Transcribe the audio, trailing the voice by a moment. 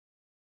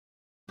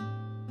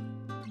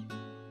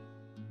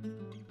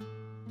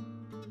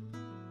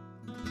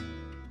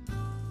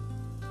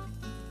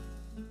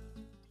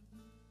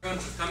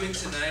everyone for coming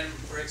tonight.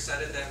 I'm very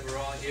excited that we're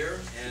all here.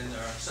 And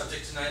our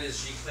subject tonight is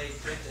Giclee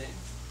printing.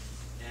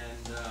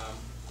 And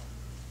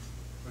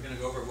we're going to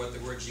go over what the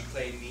word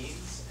Giclee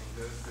means and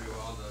go through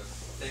all the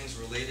things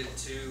related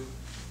to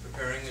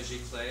preparing a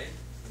Giclee,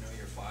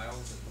 your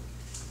files, and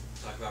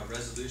talk about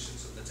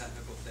resolutions of the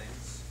technical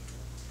things.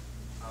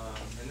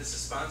 And this is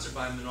sponsored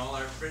by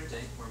Menaul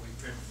Printing, where we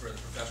print for the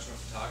professional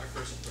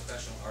photographers and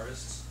professional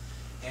artists,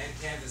 and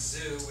Canvas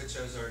Zoo, which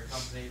is our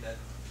company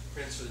that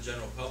prints for the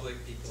general public.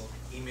 People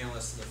email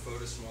us their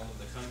photos from all over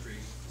the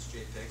country as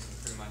JPEGs, and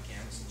print them on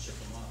canvas and ship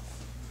them off.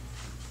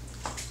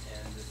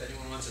 And if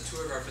anyone wants a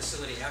tour of our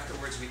facility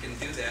afterwards, we can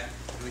do that.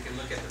 And we can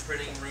look at the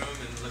printing room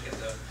and look at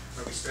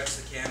where we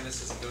stretch the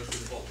canvases and go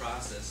through the whole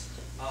process.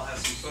 I'll have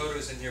some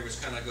photos in here which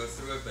kind of go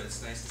through it, but it's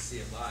nice to see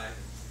it live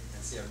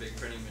and see our big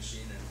printing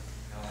machine and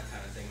all that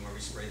kind of thing where we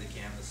spray the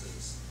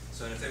canvases.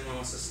 So if anyone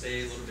wants to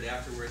stay a little bit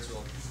afterwards,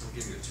 we'll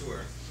give you a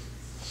tour.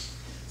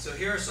 So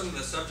here are some of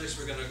the subjects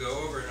we're going to go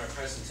over in our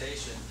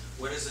presentation.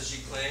 What is a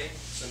Giclee?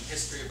 Some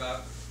history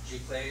about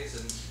Giclees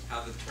and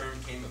how the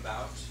term came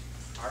about.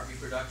 Art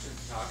reproduction,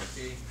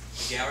 photography.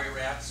 The gallery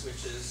wraps,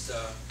 which is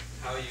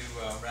how you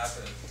wrap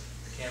a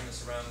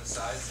canvas around the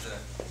sides,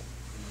 the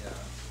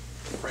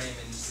frame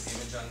and the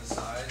image on the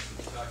side.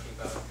 We'll be talking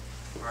about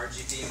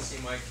RGB and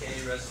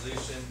CMYK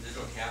resolution,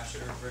 digital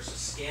capture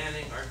versus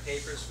scanning, art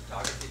papers,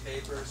 photography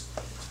papers,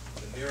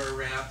 the mirror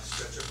wrap,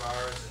 stretcher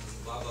bars,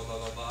 and blah, blah, blah,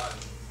 blah, blah,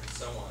 and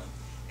so on.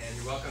 And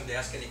you're welcome to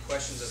ask any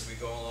questions as we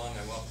go along.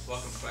 I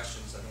welcome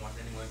questions. I don't want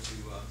anyone to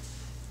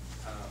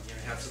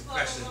have some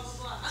questions. Blah,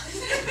 blah, blah.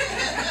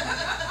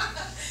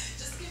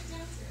 Just get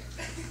down to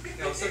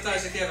it.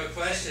 Sometimes if you have a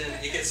question,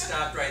 you get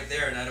stopped right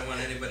there, and I don't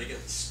want anybody to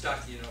get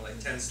stuck, like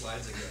 10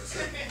 slides ago. So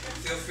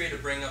feel free to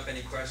bring up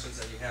any questions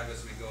that you have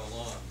as we go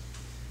along.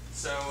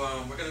 So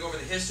we're going to go over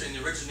the history and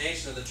the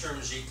origination of the term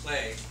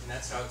Giclee, and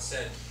that's how it's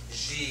said,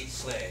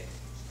 Giclee.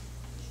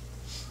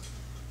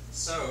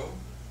 So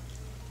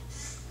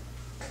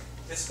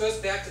this goes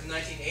back to the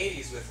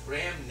 1980s with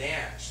Graham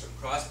Nash from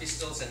Crosby,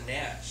 Stills and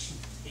Nash.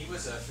 He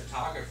was a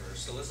photographer,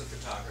 still is a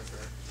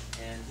photographer,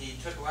 and he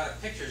took a lot of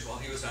pictures while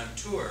he was on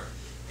tour,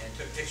 and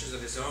took pictures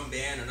of his own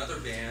band and other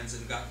bands,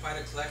 and got quite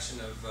a collection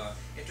of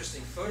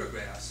interesting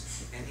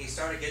photographs. And he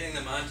started getting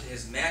them onto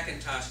his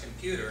Macintosh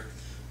computer,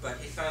 but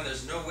he found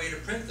there's no way to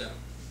print them.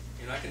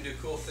 I can do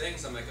cool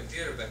things on my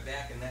computer, but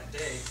back in that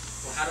day,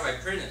 well, how do I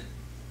print it?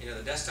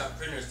 The desktop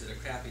printers did a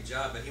crappy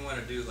job, but he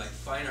wanted to do like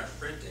fine art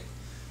printing.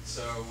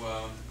 So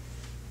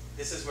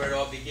this is where it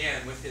all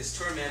began with his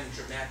tour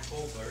manager, Matt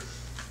Colbert.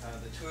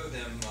 The two of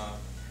them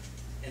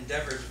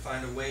endeavored to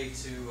find a way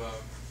to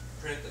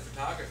print the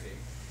photography.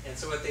 And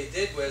so what they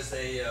did was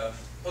they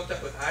hooked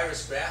up with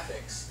Iris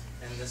Graphics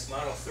and this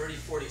model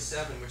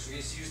 3047, which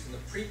was used in the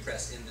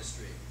pre-press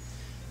industry.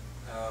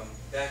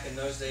 Back in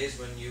those days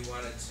when you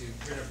wanted to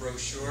print a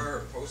brochure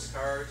or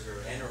postcards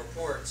or annual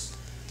reports,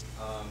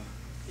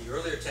 the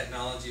earlier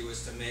technology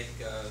was to make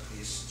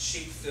these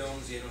sheet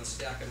films, and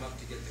stack them up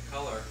to get the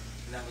color,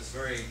 and that was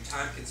very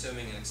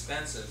time-consuming and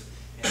expensive.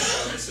 And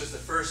so this was the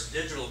first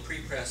digital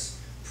pre-press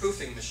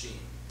proofing machine,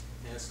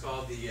 and it's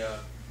called the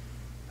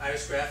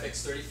Iris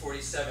Graphics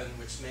 3047,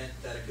 which meant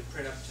that it could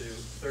print up to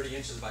 30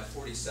 inches by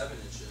 47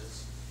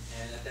 inches,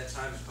 and at that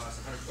time it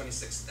cost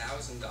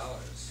 $126,000.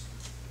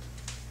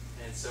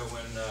 And so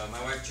when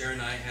my wife Jerry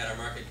and I had our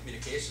market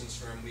communications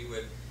firm, we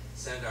would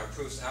send our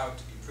proofs out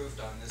to be proofed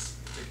on this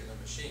particular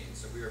machine,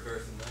 so we were very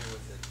familiar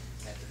with it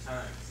at the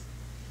time.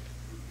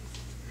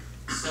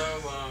 So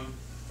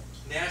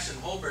Nash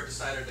and Holbert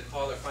decided to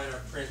call their fine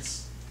art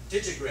prints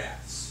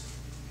digigraphs.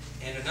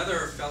 And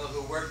another fellow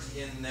who worked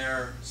in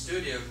their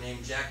studio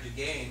named Jack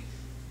Dugain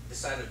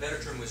decided a better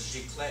term was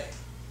Giclee.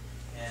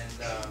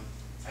 And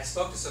I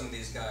spoke to some of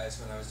these guys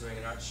when I was doing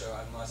an art show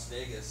out in Las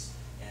Vegas,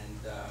 and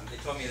they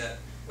told me that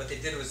what they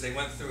did was they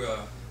went through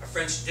a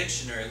French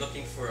dictionary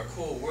looking for a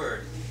cool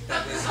word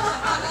that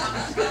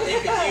they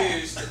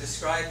could use to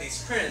describe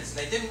these prints. And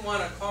they didn't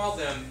want to call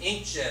them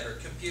inkjet or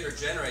computer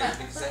generated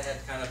because that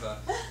had kind of a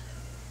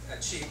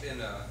cheap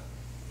and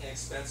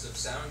inexpensive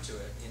sound to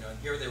it. And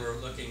here they were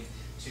looking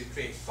to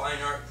create fine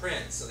art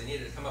prints, so they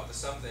needed to come up with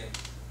something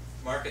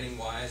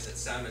marketing-wise that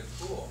sounded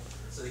cool.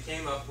 So they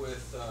came up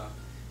with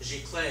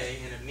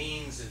Giclee, and it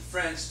means in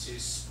French to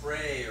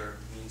spray, or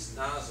means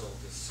nozzle,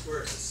 to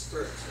squirt, to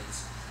spurt. So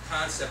it's the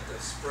concept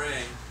of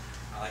spraying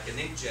like an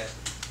inkjet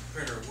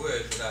printer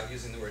would without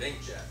using the word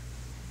inkjet.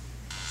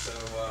 So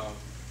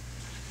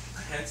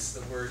hence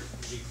the word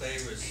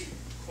Giclee was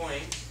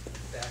coined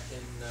back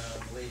in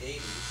the late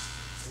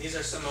 80s. And these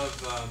are some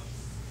of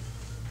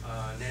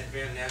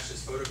Graham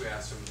Nash's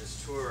photographs from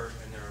his tour,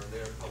 and they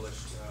were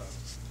published,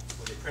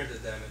 well, they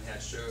printed them and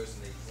had shows,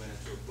 and they went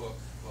into a book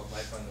called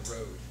Life on the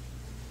Road.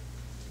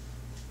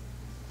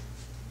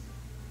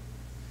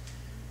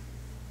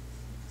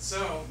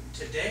 So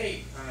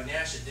today,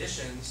 Nash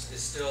Editions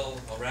is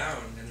still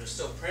around, and they're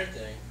still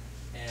printing,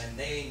 and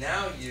they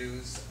now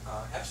use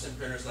Epson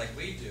printers like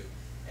we do,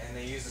 and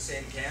they use the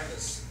same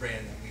canvas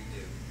brand that we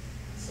do.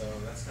 So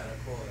that's kind of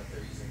cool that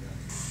they're using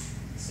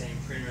the same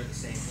printer, the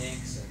same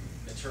inks, and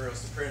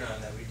materials to print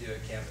on that we do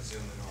at Canvas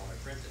Zoom and all our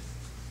printing.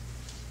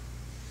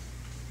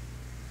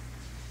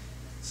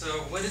 So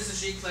what is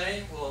a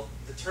Giclee? Well,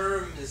 the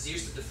term is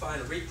used to define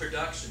a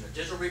reproduction, a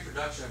digital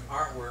reproduction of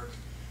artwork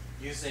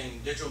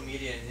using digital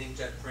media and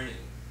inkjet printing,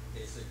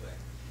 basically.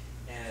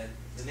 And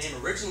the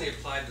name originally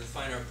applied to the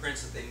fine art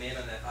prints that they made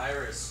on that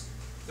Iris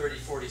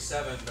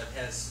 3047, but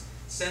has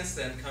since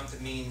then come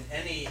to mean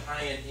any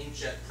high-end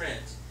inkjet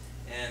print.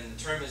 And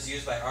the term is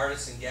used by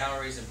artists and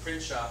galleries and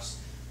print shops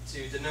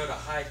to denote a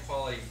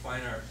high-quality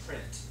fine art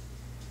print.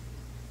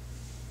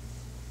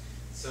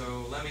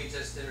 So let me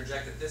just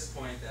interject at this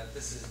point that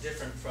this is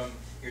different from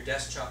your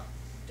desktop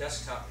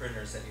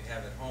printers that you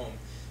have at home,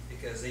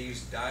 because they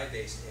use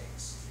dye-based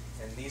inks,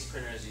 and these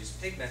printers use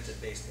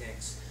pigmented-based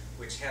inks,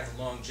 which have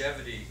the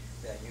longevity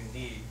that you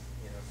need,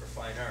 for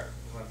fine art.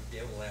 You want to be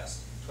able to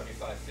last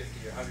 25,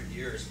 50, or 100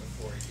 years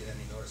before you get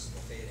any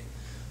noticeable fading.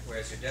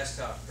 Whereas your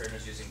desktop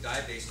printers using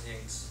dye-based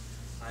inks,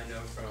 I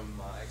know from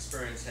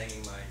experience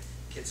hanging my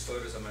kids'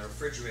 photos on my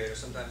refrigerator,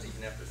 sometimes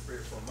even after 3 or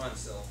 4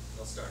 months,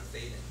 they'll start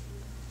fading.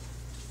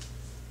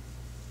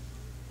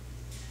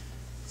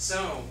 So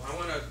I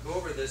want to go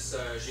over this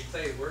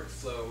Giclee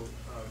workflow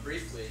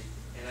briefly,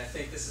 and I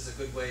think this is a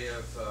good way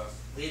of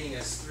leading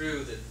us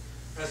through the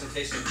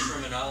presentation of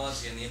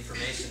terminology and the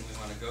information we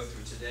want to go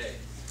through today.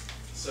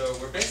 So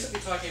we're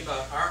basically talking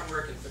about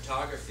artwork and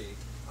photography,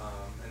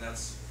 and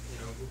that's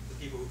the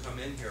people who come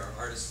in here are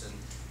artists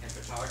and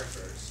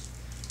photographers.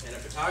 And a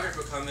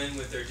photographer will come in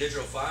with their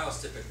digital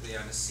files, typically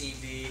on a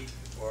CD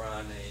or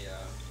on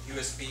a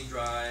USB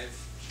drive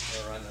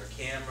or on their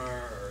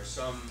camera or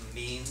some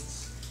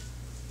means.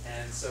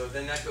 And so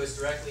then that goes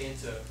directly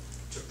into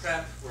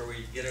prep, where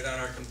we get it on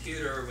our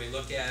computer, we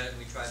look at it, and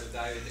we try to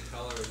evaluate the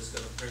color. We're just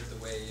going to print the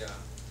way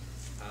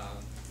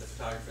the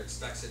photographer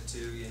expects it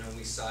to.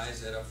 We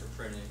size it up for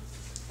printing.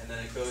 And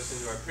then it goes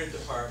into our print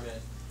department,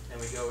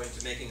 and we go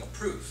into making a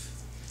proof.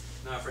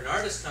 Now, if an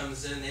artist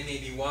comes in, they may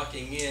be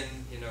walking in,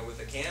 with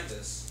a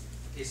canvas,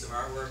 a piece of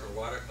artwork, or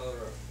watercolor,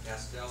 or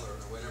pastel,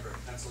 or whatever,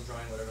 pencil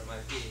drawing, whatever it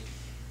might be.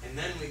 And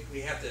then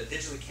we have to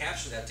digitally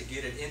capture that to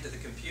get it into the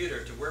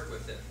computer to work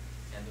with it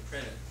and to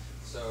print it.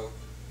 So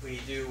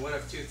we do one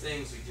of two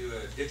things. We do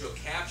a digital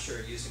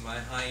capture using my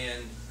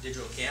high-end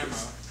digital camera,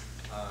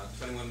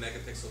 21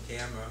 megapixel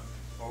camera,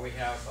 or we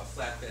have a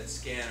flatbed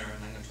scanner,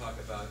 and I'm going to talk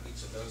about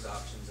each of those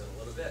options in a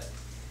little bit.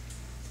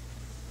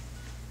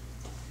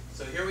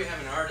 So here we have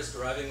an artist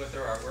arriving with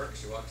her artwork.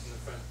 She walks in the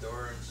front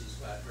door and she's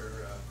got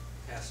her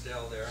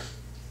pastel there.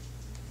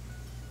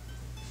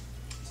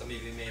 Some of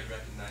you may have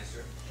recognized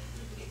her.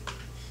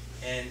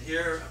 And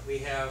here we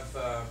have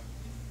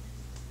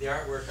the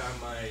artwork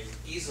on my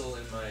easel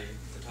in my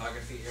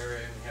photography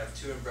area. We have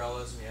 2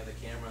 umbrellas, and we have the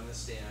camera on the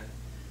stand.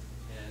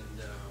 And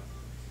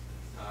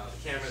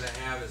the camera that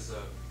I have is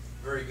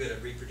very good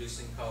at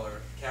reproducing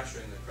color,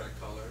 capturing the correct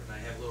color. And I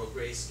have a little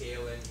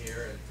grayscale in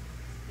here, and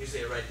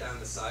usually I write down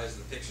the size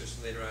of the picture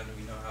so later on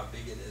we know how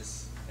big it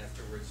is.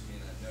 Afterwards, you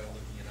may not know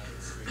looking it up on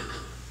the screen.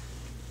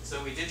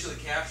 So we digitally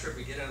capture it,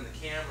 we get it on the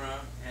camera,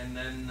 and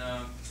then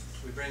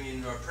we bring it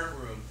into our print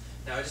room.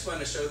 Now, I just wanted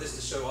to show this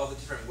to show all the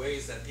different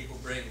ways that people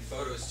bring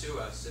photos to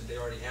us. If they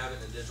already have it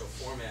in a digital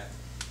format,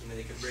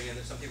 they can bring in.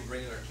 Some people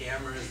bring in their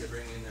cameras. They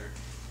bring in their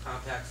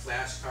compact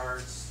flash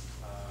cards.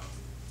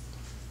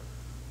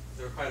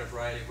 There are quite a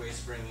variety of ways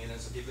to bring in.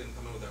 Some people can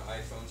come in with their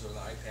iPhones or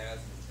their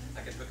iPads.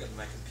 I can hook up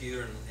my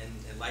computer, and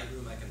in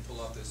Lightroom, I can pull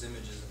off those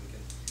images, and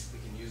we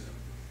can use them.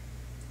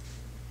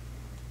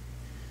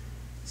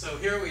 So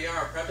here we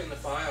are prepping the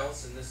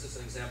files, and this is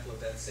an example of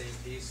that same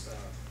piece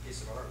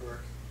of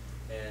artwork.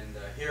 And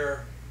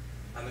here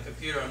on the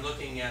computer, I'm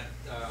looking at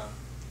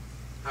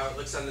how it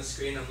looks on the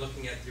screen. I'm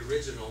looking at the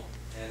original,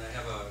 and I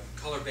have a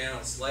color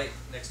balanced light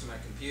next to my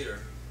computer.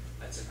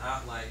 That's an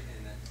out light,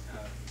 and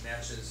it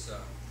matches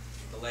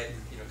the light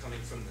coming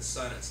from the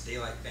sun. It's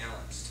daylight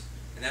balanced,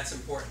 and that's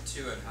important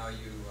too in how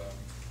you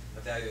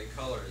evaluate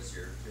color, is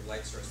your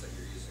light source that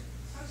you're using.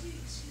 How do you,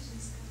 excuse me,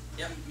 Scott,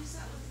 Yep. how do you use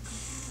that with the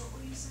computer? What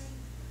were you saying?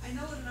 I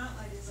know what an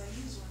outline is. I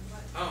use one,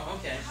 but Oh,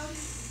 okay. how do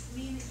you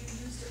mean that you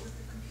used it with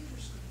the computer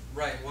screen?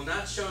 Right. Well,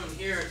 not shown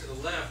here to the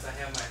left, I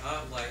have my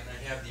outlight, and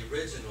I have the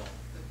original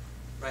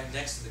right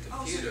next to the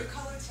Oh, so computer. you're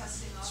color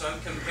testing off. So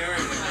I'm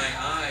comparing with my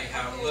eye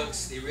how it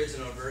looks, the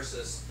original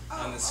versus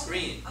on the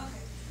screen.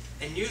 Okay.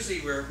 And usually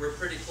we're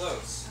pretty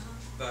close,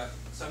 but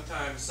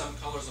sometimes some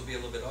colors will be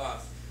a little bit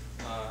off.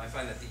 I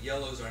find that the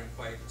yellows aren't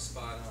quite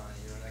spot on,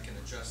 and I can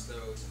adjust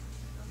those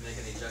and make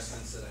any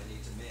adjustments that I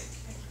need to make.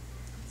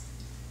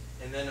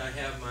 And then I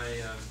have my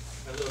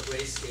little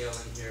grayscale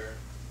in here,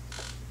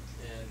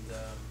 and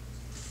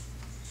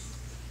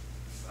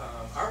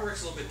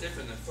artwork's a little bit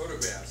different than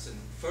photographs. In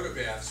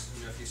photographs,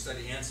 if you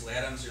study Ansel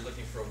Adams, you're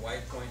looking for a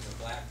white point and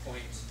a black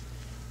point,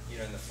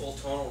 in the full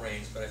tonal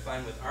range. But I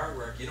find with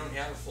artwork, you don't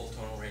have a full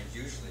tonal range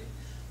usually.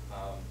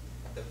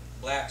 The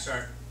blacks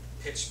aren't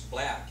pitch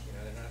black,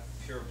 they're not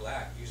pure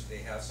black. Usually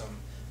they have some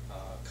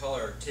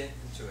color tint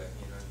to it.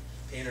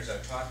 Painters are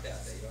taught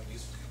that they don't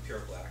use pure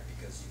black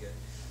because you get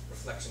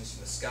reflections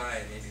from the sky,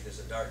 and maybe there's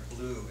a dark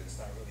blue and it's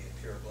not really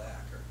a pure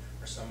black,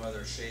 or some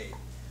other shade.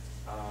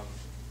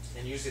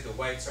 And usually the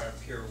whites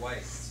aren't pure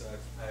white. So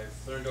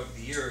I've learned over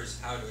the years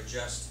how to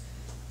adjust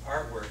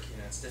artwork. You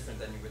know, it's different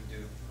than you would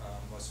do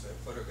most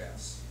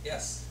photographs.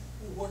 Yes?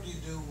 What do you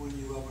do when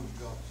you haven't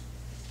got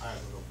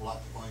either a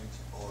black point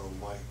or a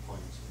white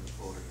point in the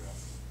photograph?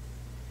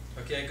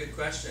 Okay, good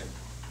question.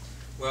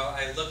 Well,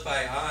 I look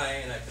by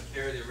eye and I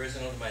compare the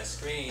original to my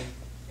screen,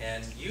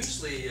 and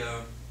usually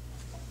I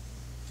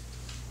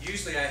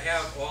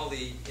have all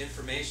the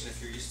information. If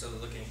you're used to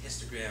looking at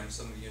histograms,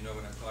 some of you know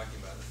what I'm talking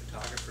about, the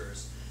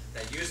photographers,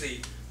 that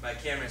usually my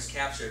camera has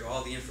captured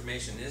all the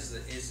information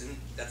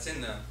that's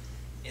in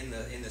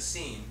the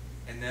scene,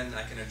 and then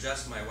I can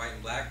adjust my white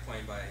and black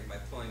point by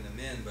pulling them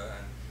in. But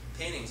on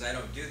paintings I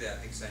don't do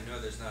that because I know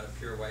there's not a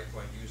pure white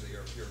point usually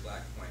or a pure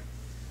black point.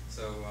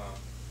 So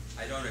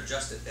I don't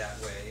adjust it that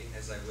way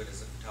as I would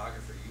as a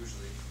photographer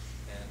usually,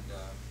 and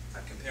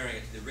I'm comparing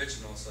it to the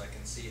original so I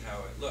can see how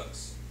it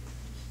looks.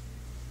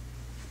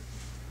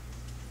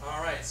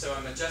 Alright, so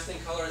I'm adjusting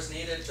color as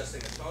needed,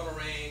 adjusting the tonal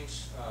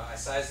range, I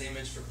size the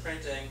image for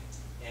printing,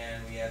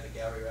 and we add the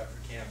gallery wrap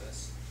for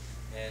canvas.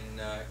 And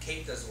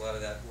Kate does a lot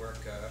of that work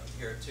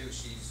here too.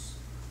 She's,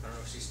 I don't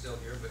know if she's still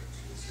here, but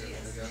she's here.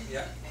 There we go.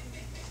 Yeah.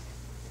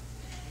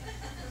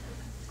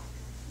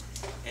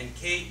 And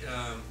Kate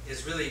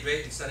is really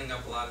great in setting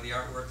up a lot of the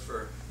artwork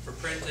for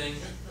printing.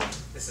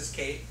 This is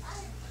Kate.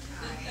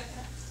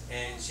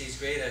 And she's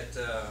great at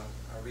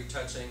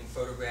retouching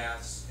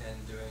photographs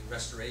and doing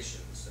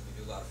restorations. And we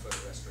do a lot of photo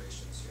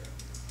restorations here.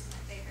 My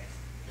favorite.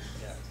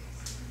 Yeah.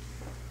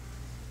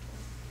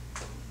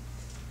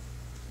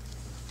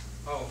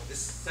 Oh, this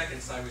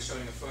second slide was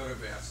showing a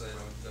photograph, so I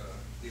don't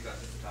leave out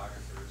the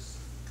photographers.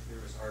 Here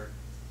was art.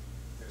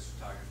 There's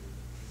photography.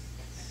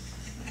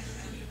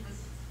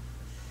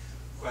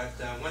 But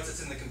once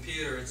it's in the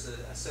computer, it's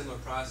a similar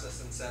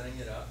process in setting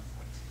it up.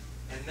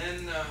 And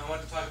then I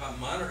want to talk about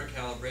monitor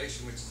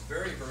calibration, which is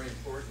very, very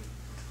important.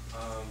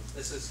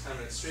 This is kind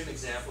of an extreme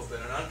example, but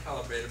an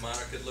uncalibrated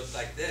monitor could look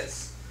like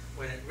this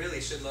when it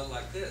really should look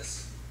like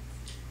this.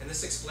 And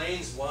this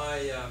explains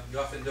why you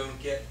often don't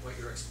get what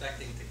you're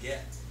expecting to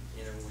get,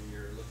 you know, when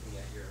you're looking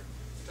at your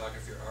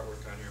photography or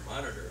artwork on your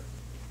monitor.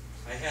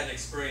 I had an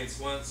experience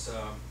once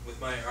with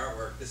my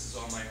artwork. This is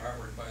all my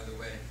artwork, by the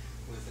way,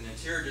 with an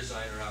interior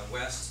designer out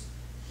west,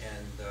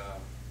 and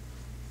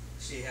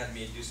she had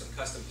me do some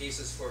custom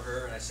pieces for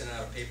her, and I sent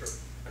out a paper,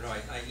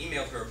 I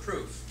emailed her a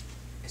proof,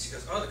 and she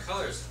goes, oh, the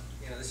colors,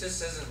 you know, this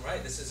just isn't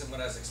right, this isn't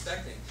what I was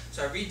expecting.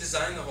 So I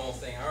redesigned the whole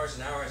thing, hours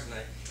and hours, and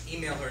I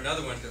emailed her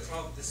another one, goes,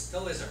 oh, this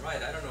still isn't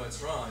right, I don't know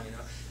what's wrong, you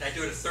know. And I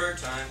do it a third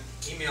time,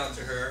 email it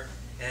to her,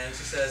 and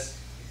she says,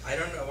 I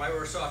don't know why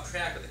we're so off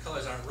track, but the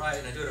colors aren't right,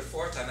 and I do it a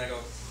fourth time, and I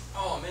go,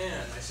 oh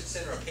man, I should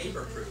send her a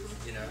paper proof,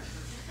 you know.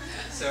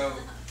 So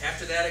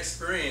after that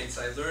experience,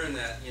 I learned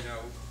that, you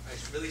know, I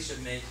really should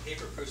make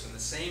paper proofs on the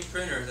same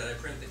printer that I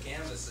print the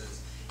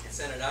canvases and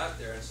send it out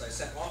there. And so I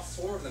sent all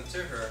 4 of them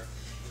to her,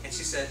 and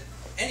she said,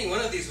 any one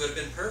of these would have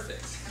been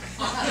perfect.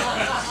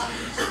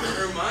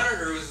 Her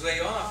monitor was way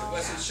off. It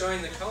wasn't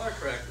showing the color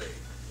correctly.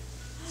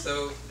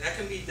 So that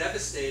can be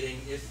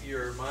devastating if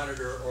your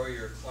monitor or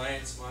your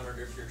client's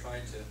monitor, if you're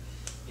trying to,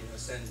 you know,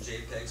 send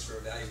JPEGs for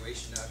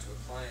evaluation out to a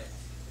client.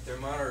 If their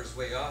monitor is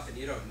way off and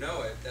you don't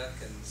know it, that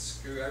can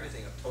screw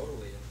everything up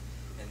totally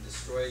and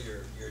destroy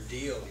your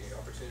deal, your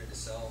opportunity to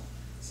sell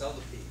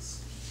the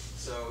piece.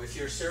 So if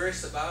you're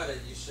serious about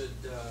it, you should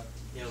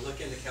you know, look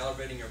into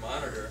calibrating your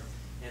monitor.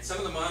 And some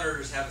of the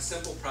monitors have a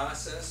simple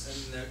process,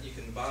 and you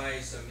can buy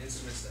some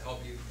instruments to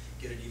help you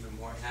get it even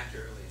more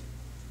accurately.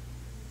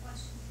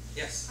 Question.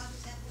 Yes? How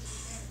does that work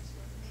with parents?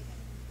 What do they get?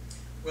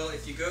 Well,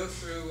 if you go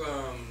through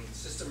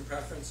system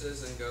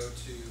preferences and go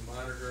to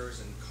monitors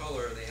and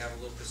color, they have a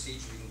little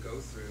procedure you can go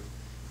through,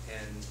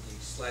 and you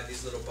slide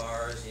these little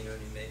bars, you know,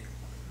 and you make,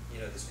 you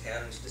know, these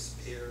patterns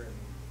disappear and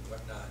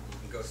whatnot. You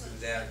can go through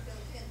that.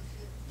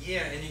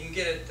 Yeah, and you can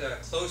get it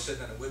closer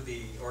than it would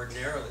be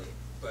ordinarily,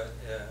 but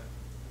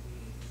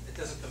it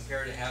doesn't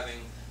compare to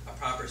having a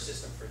proper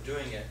system for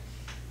doing it.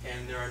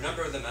 And there are a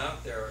number of them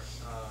out there,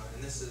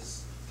 and this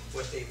is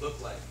what they look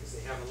like, is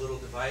they have a little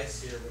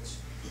device here which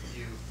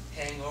you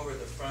hang over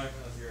the front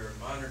of your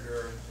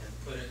monitor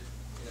and put it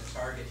in a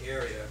target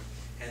area,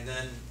 and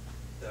then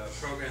the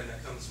program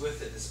that comes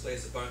with it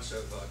displays a bunch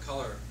of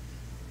color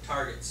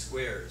target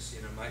squares.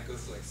 You know, it might go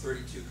through like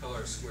 32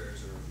 color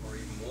squares or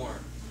even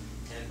more.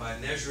 And by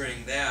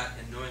measuring that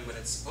and knowing what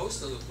it's supposed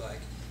to look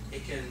like,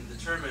 it can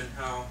determine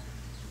how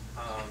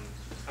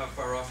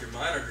far off your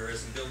monitor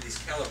is and build these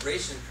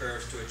calibration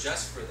curves to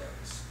adjust for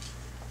those.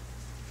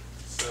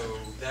 So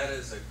that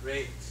is a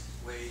great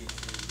way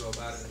to go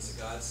about it. It's a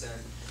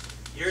godsend.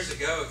 Years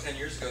ago, 10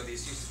 years ago,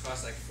 these used to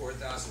cost like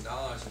 $4,000,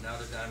 and now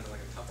they're down to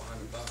like a couple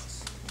 $100. A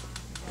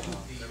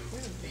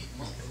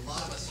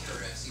lot of us here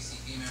are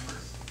FCCP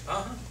members.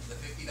 The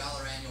 $50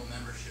 annual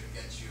membership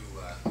gets you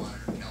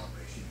monitor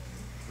calibration.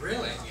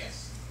 Really?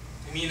 Yes.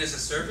 You mean as a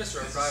service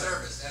or a As a product?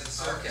 service, as a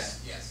service.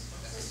 Okay. Yes.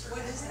 As a service.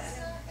 What is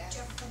that?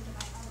 Jump into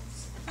my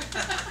house.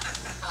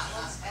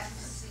 What's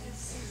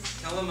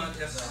FCC? Tell them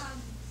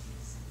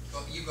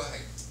You go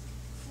ahead.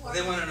 Well,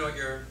 they wanna know what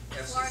your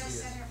Florida FCC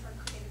is. Center for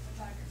Creative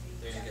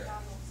Photography. There you go.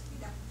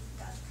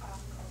 .com.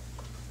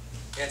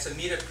 Yeah, it's a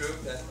meetup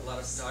group that a lot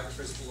of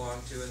photographers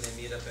belong to, and they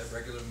meet up at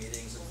regular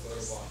meetings and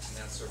photo walks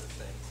and that sort of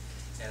thing.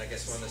 And I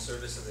guess one of the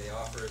services they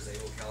offer is they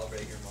will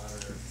calibrate your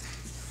monitor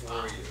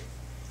for you.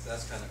 So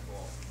that's kind of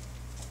cool.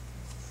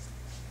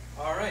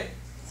 All right.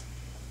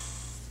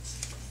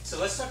 So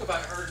let's talk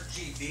about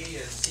RGB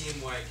and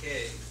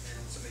CMYK,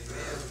 and some of you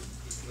may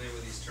be familiar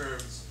with these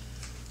terms.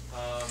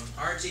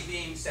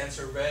 RGB stands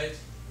for red,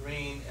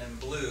 green, and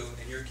blue,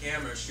 and your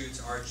camera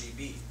shoots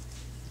RGB.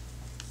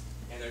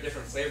 And there are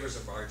different flavors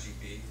of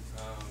RGB,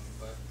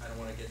 but I don't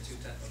want to get too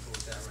technical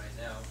with that right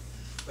now.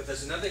 But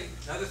there's another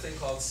thing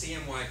called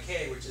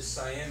CMYK, which is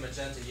cyan,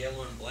 magenta,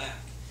 yellow, and black.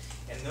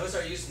 And those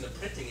are used in the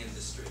printing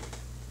industry.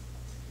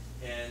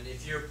 And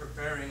if you're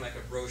preparing like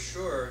a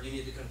brochure, you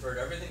need to convert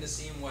everything to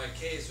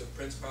CMYK so it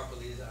prints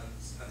properly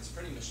on these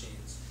printing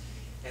machines.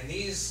 And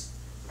these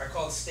are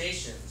called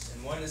stations,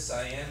 and one is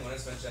cyan, one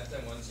is magenta,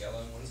 and one's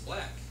yellow, and one's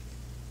black.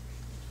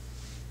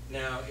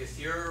 Now, if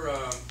you're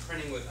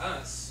printing with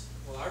us,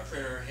 well, our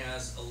printer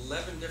has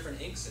 11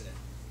 different inks in it.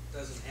 It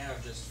doesn't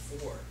have just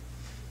 4.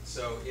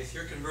 So if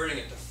you're converting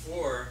it to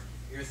 4,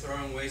 you're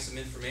throwing away some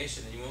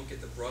information and you won't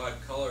get the broad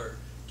color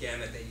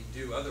gamut that you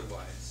do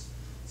otherwise.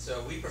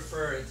 So we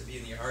prefer it to be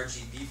in the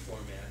RGB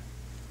format.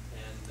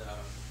 And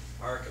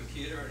our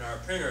computer and our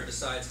printer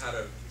decides how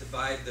to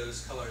divide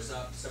those colors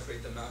up,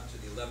 separate them out to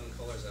the 11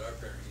 colors that our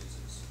printer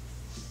uses.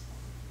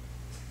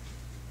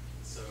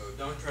 So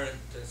don't turn it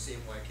to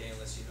CMYK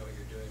unless you know what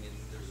you're doing and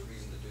there's a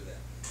reason to do that.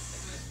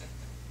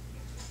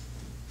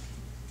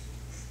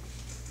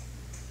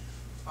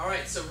 All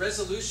right, so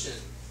resolution.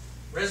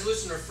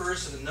 Resolution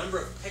refers to the number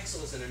of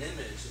pixels in an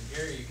image, and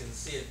here you can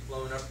see it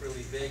blown up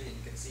really big, and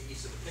you can see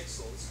each of the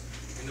pixels.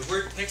 And the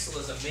word pixel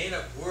is a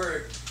made-up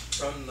word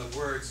from the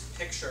words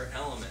picture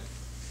element,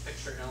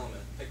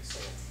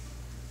 pixel.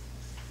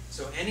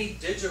 So any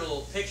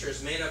digital picture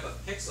is made up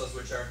of pixels,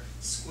 which are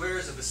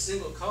squares of a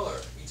single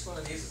color. Each one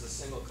of these is a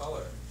single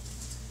color.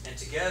 And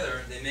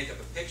together, they make up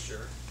a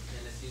picture.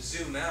 And if you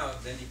zoom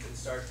out, then you can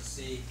start to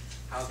see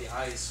how the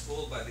eye is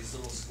fooled by these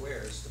little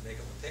squares to make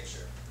up a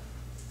picture.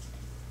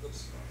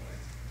 Oops, wrong way.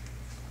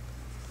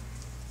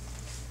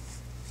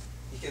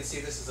 You can see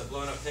this is a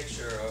blown up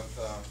picture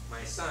of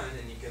my son,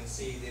 and you can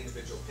see the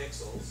individual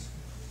pixels.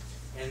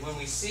 And when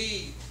we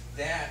see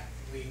that,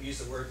 we use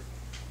the word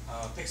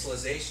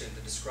pixelization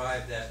to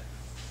describe that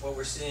what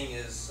we're seeing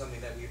is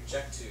something that we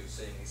object to,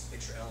 saying these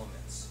picture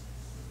elements.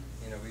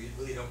 You know, we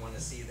really don't want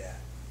to see that.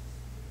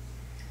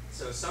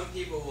 So some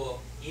people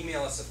will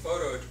email us a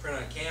photo to print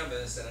on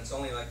canvas, and it's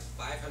only like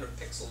 500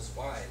 pixels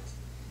wide.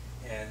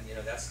 And you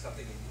know, that's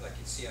something like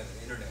you'd see on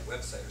an internet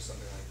website or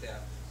something like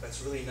that. But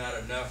it's really not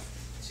enough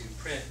to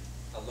print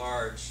a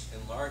large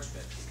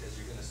enlargement because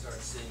you're going to start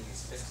seeing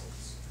these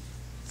pixels.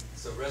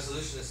 So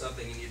resolution is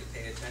something you need to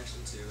pay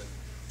attention to. And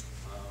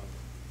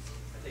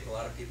I think a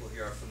lot of people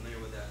here are familiar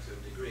with that to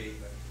a degree.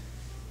 But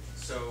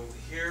so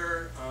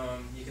here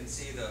you can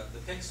see the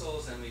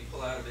pixels, and we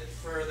pull out a bit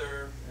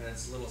further, and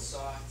it's a little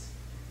soft.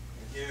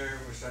 And here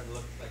we're starting to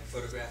look like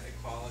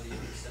photographic quality.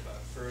 We step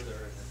out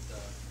further, and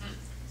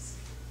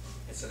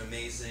it's an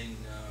amazing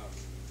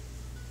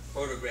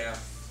photograph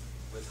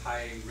with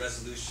high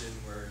resolution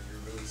where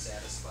you're really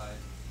satisfied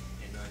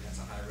in knowing that's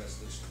a high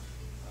resolution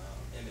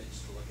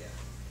image to look at.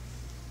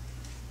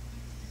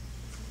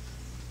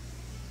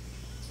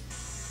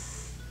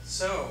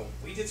 So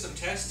we did some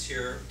tests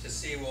here to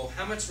see, well,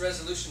 how much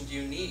resolution do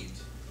you need?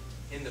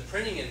 In the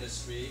printing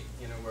industry,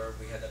 you know, where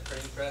we had that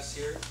printing press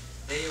here,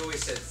 they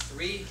always said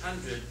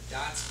 300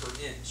 dots per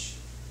inch.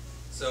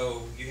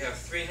 So you have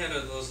 300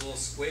 of those little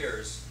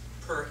squares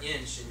per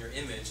inch in your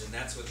image, and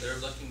that's what they're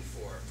looking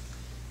for.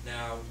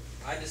 Now,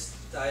 I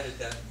decided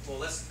that, well,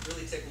 let's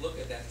really take a look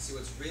at that and see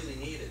what's really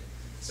needed.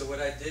 So what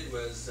I did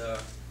was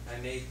I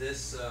made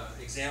this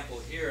example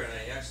here, and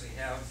I actually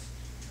have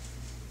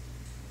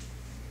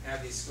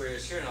these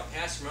squares here, and I'll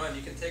pass them around.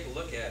 You can take a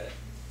look at it.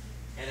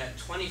 And at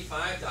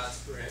 25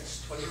 dots per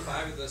inch,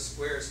 25 of those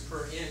squares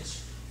per inch,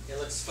 it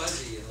looks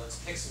fuzzy, it looks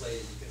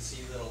pixelated. You can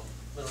see little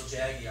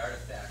jaggy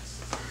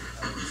artifacts.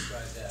 I would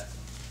describe that.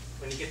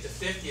 When you get to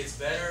 50, it's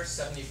better.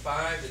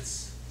 75,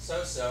 it's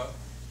so-so.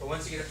 But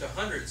once you get up to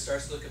 100, it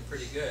starts looking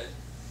pretty good.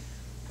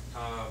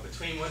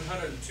 Between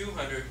 100 and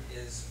 200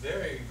 is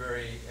very,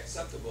 very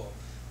acceptable.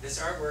 This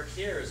artwork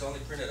here is only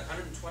printed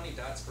 120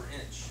 dots per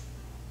inch.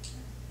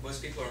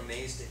 Most people are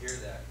amazed to hear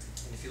that.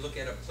 And if you look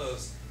at it up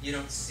close, you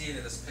don't see any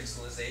of this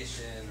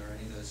pixelization or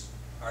any of those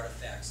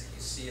artifacts that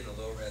you see in the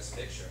low-res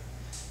picture.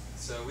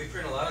 So we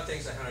print a lot of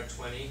things at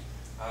 120.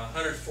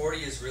 140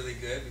 is really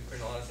good. We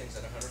print a lot of things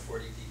at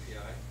 140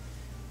 DPI.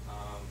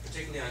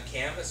 Particularly on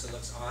canvas, it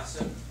looks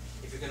awesome.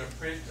 If you're going to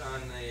print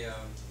on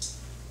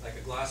like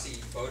a glossy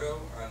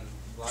photo, on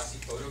glossy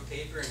photo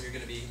paper, and you're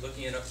going to be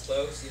looking at it up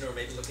close, you know, or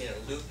maybe looking at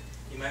a loop,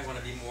 you might want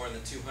to be more in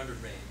the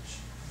 200 range.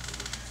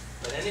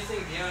 But anything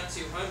beyond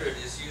 200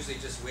 is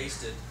usually just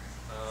wasted,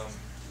 and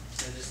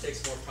it just takes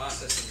more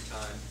processing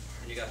time,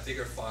 and you got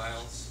bigger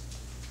files,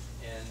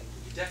 and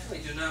you You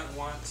definitely do not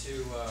want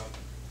to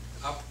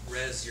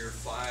up-res your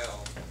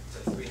file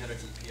to 300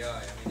 dpi.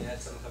 I mean, I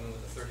had someone come in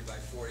with a 30 by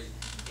 40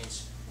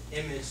 inch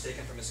image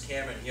taken from his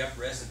camera, and he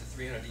up-res it to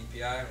 300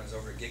 dpi, and it was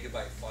over a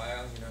gigabyte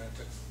file. You know, it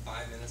took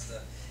 5 minutes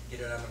to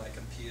get it onto my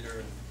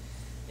computer, and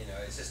you know,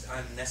 it's just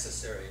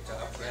unnecessary to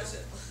up-res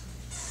it.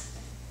 It's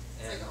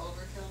like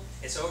overkill.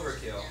 It's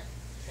overkill,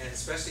 Yeah. and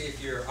especially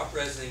if you're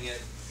up-resing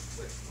it,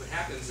 what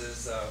happens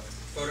is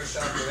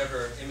Photoshop,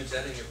 whatever image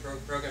editing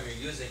program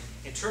you're using,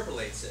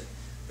 interpolates it.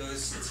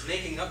 It's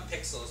making up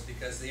pixels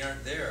because they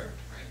aren't there.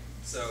 Right.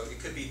 So it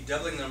could be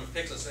doubling the number of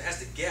pixels, so it has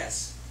to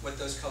guess what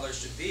those colors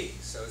should be.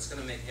 So it's going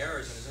to make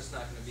errors, and it's just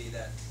not going to be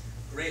that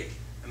great.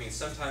 I mean,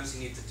 sometimes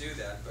you need to do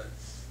that, but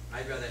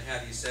I'd rather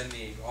have you send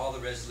me all the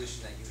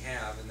resolution that you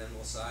have, and then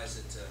we'll size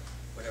it to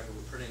whatever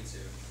we're printing to.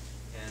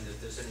 And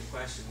if there's any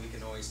question, we can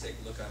always take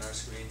a look on our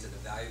screens and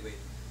evaluate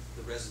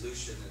the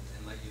resolution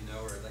and let you know,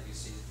 or let you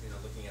see, you know,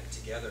 looking at it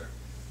together,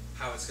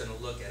 how it's going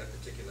to look at a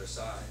particular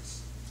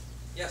size.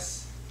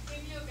 Yes?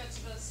 Maybe you'll get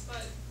to this,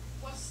 but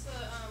what's the,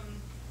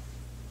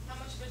 how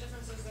much of a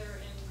difference is there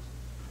in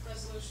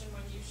resolution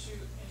when you shoot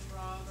in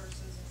RAW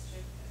versus in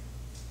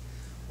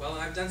JPEG? Well,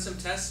 I've done some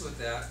tests with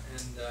that,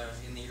 and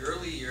in the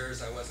early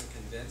years I wasn't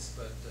convinced,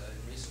 but in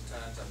recent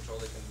times I'm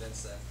totally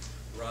convinced that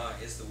RAW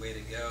is the way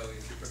to go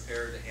if you're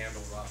prepared to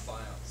handle RAW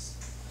files.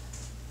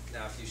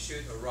 Now, if you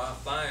shoot a RAW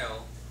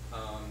file,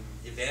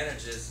 the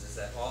advantage is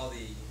that all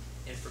the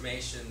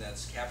information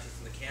that's captured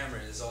from the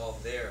camera is all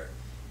there.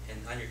 And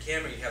on your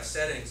camera you have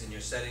settings, and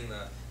you're setting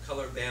the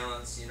color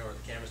balance, you know, or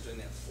the camera's doing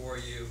that for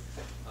you.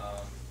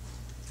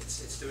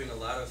 It's doing a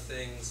lot of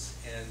things,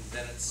 and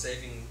then it's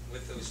saving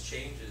with those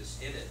changes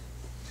in it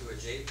to a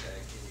JPEG,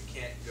 and you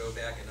can't go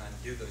back and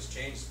undo those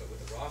changes, but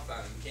with a RAW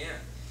file you can.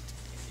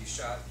 If you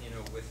shot, you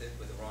know, with it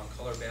with the wrong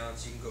color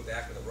balance, you can go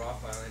back with a RAW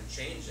file and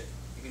change it.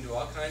 You can do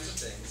all kinds of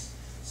things.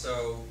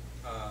 So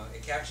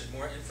it captures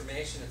more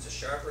information, it's a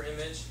sharper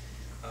image.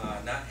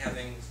 Not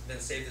having been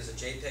saved as a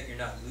JPEG, you're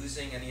not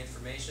losing any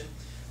information.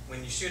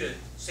 When you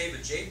save a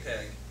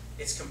JPEG,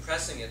 it's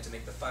compressing it to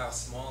make the file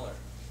smaller.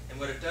 And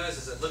what it does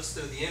is it looks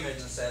through the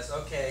image and says,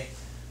 okay,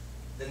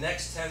 the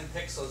next 10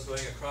 pixels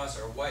going across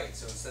are white.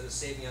 So instead of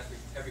saving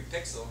every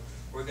pixel,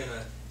 we're going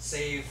to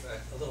save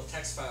a little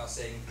text file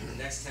saying the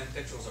next 10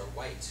 pixels are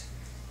white.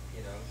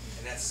 You know,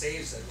 and that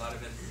saves a lot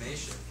of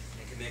information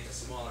and can make a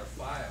smaller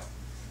file.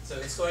 So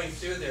it's going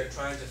through there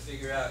trying to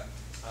figure out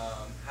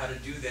how to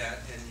do that,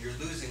 and you're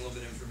losing a little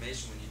bit of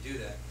information when you do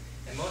that.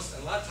 And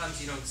a lot of times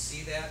you don't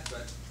see that,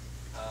 but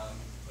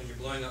when you're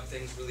blowing up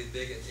things really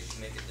big, it can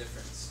make a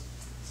difference.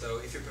 So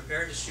if you're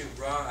prepared to shoot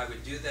RAW, I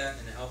would do that,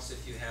 and it helps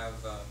if you have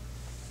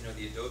you know,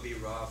 the Adobe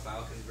RAW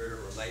file converter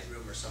or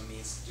Lightroom or some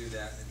means to do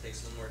that. It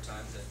takes a little more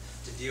time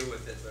to deal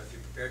with it, but if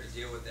you're prepared to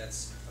deal with it,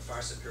 that's a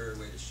far superior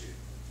way to shoot.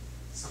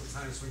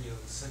 Sometimes when you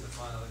send a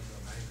file into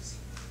a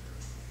magazine,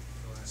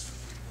 they'll ask for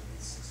 3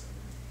 minutes, 6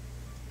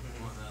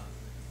 on out.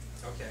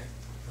 Okay.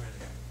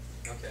 Printing.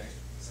 Okay.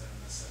 Is that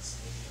a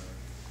necessity, or?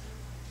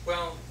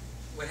 Well,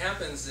 what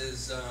happens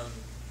is,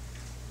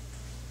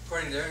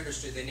 according to their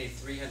industry, they need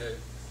 300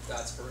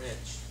 dots per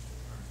inch.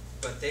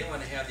 But they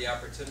want to have the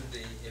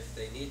opportunity, if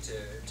they need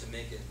to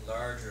make it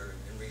larger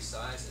and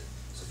resize it.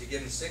 So if you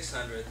give them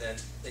 600, then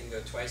they can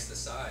go twice the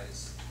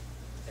size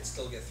and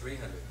still get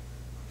 300.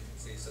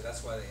 See, so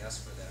that's why they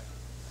ask for that.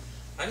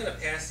 I'm going to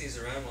pass these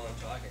around while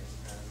I'm talking.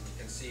 You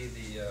can see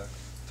the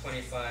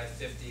 25,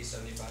 50,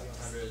 75,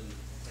 100,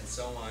 and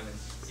so on. And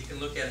you can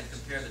look at it and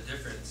compare the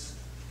difference.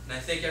 And I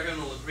think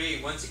everyone will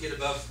agree, once you get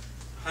above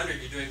 100,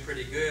 you're doing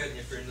pretty good. And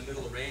if you're in the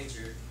middle of range,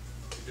 you're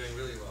doing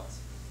really well.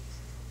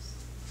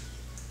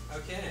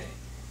 Okay.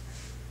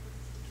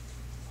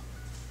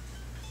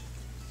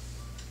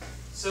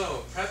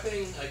 So,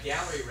 prepping a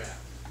gallery wrap.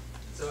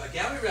 So a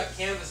gallery wrap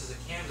canvas is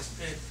a canvas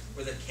print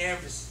where the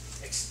canvas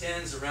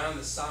extends around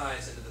the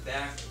sides into the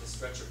back of the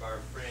stretcher bar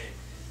frame.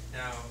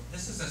 Now,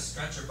 this is a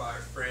stretcher bar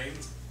frame.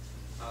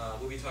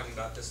 We'll be talking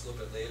about this a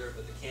little bit later,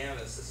 but the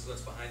canvas, this is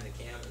what's behind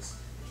the canvas.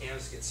 The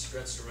canvas gets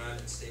stretched around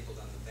and stapled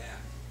on the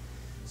back.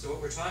 So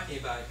what we're talking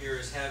about here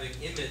is having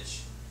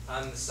image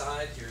on the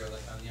side here,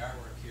 like on the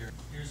artwork here.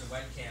 Here's a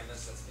white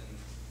canvas that's been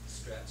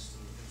stretched,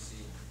 and you can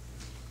see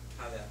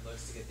how that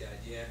looks to get the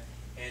idea.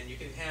 And you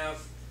can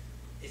have,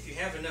 if you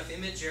have enough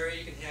image area,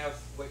 you can have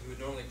what you would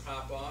normally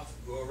crop off,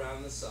 go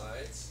around the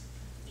sides.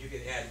 You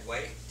could add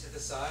white to the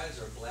sides,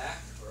 or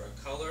black, or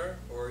a color,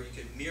 or you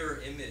could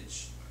mirror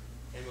image.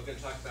 And we're going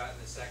to talk about it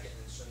in a second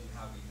and show you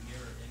how we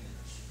mirror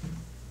image.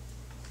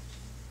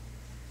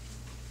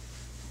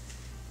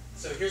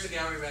 So here's a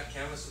gallery wrap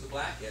canvas with a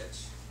black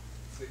edge,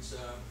 which is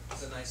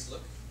a nice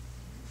look.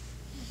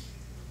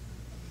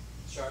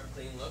 Sharp,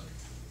 clean look.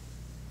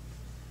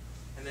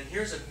 And then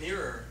here's a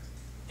mirror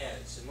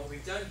edge. And what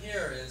we've done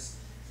here is,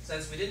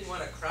 since we didn't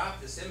want to crop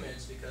this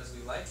image because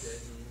we liked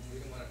it and we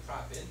didn't want to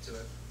crop into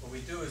it, what we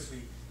do is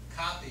we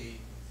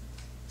copy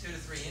 2 to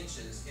 3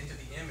 inches into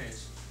the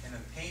image and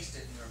then paste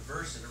it and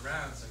reverse it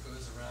around so it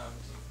goes around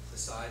the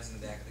sides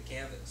and the back of the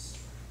canvas.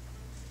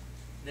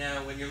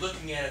 Now, when you're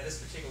looking at it, this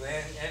particular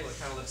angle, it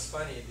kind of looks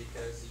funny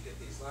because you get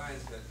these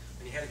lines, but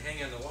when you have it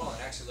hanging on the wall,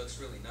 it actually looks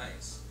really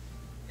nice.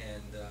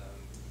 And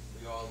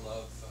we all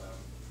love,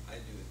 I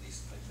do at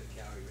least, like the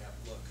gallery wrap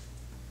look.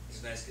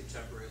 It's a nice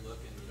contemporary look,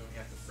 and you don't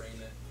have to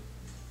frame it.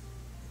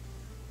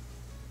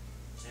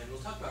 And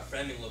we'll talk about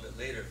framing a little bit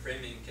later.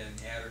 Framing can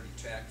add or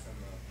detract from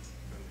the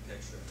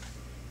picture.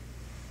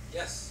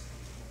 Yes?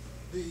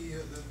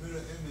 The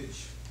mirror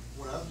image,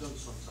 what I've done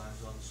sometimes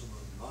on some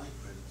of my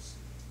prints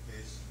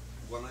is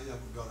when I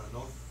haven't got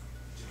enough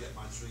to get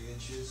my 3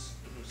 inches,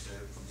 say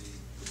from the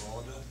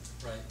border,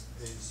 Right.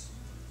 is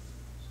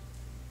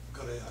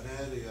got an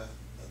area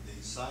at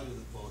the side of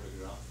the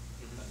photograph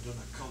and done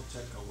a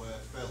contact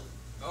aware fill.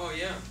 Oh,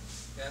 yeah.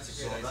 That's a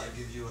So great that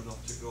idea. gives you enough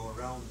to go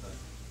around then.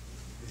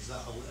 Is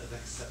that an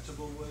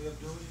acceptable way of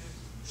doing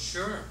it?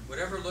 Sure.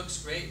 Whatever looks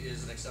great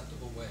is an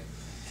acceptable way.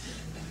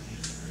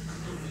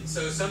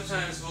 So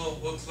sometimes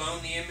we'll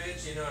clone the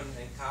image, you know,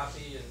 and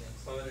copy and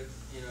clone it,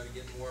 you know, to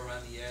get more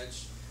around the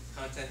edge.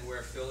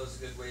 Content-aware fill is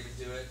a good way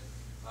to do it.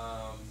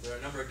 There are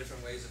a number of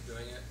different ways of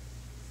doing it.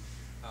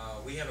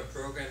 We have a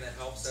program that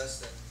helps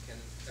us that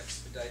can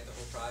expedite the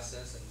whole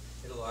process, and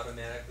it'll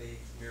automatically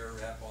mirror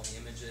wrap all the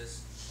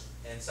images.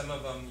 And some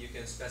of them you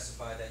can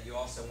specify that you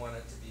also want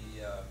it to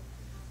be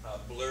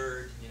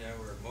blurred, you know,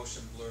 or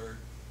motion blurred.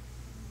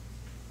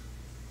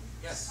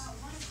 Yes?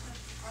 What if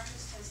the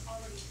artist has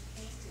already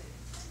painted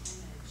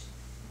an image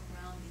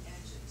around the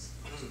edges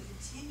to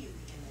continue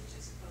the image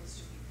as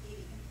opposed to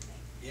repeating anything?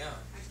 Yeah.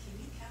 Can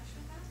you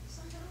capture that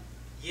somehow?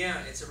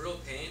 Yeah, it's a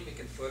real pain. We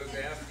can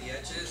photograph the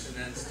edges and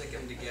then stick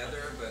them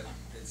together, but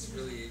it's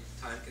really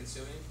time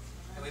consuming.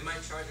 And we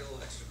might charge a little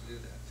extra to do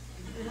that.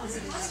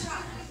 Let's try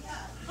it,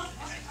 yeah.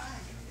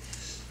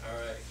 All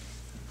right.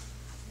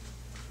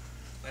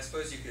 I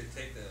suppose you could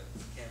take the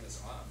canvas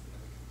off and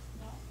then we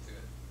can do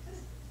it.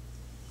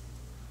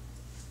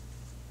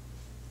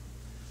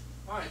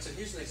 All right, so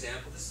here's an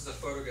example. This is a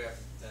photograph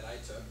that I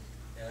took,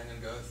 and I'm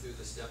going to go through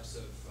the steps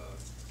of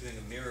doing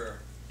a mirror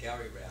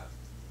gallery wrap.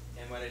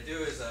 And what I do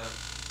is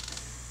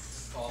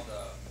it's called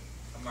a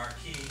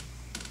marquee,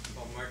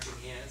 called marching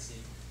ants.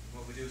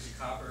 What we do is you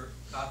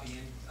copy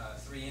in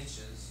 3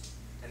 inches,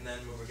 and then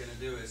what we're going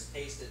to do is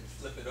paste it and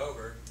flip it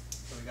over.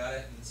 So we got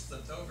it and it's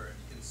flipped over.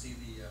 You can see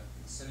the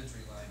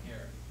symmetry line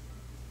here.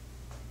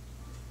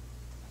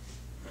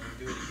 And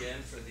we do it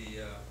again for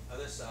the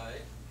other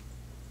side.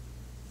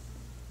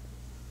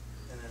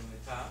 And then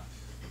the top,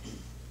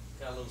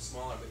 got a little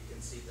smaller, but you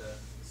can see the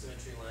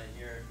symmetry line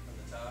here on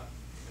the top.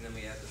 And then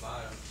we add the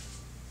bottom.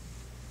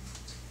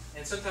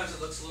 And sometimes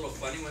it looks a little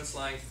funny when it's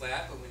lying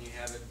flat, but when you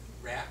have it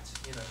wrapped,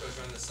 you know, it goes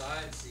around the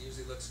sides, it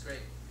usually looks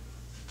great.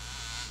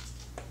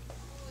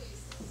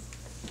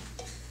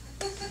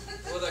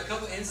 Well, there are a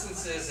couple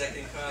instances that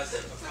can cause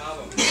a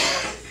problem.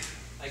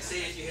 Like say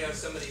if you have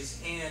somebody's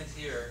hand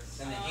here,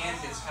 and the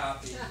hand gets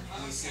copied,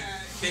 and we see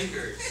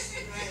fingers.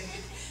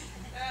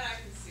 That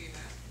I can see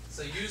that.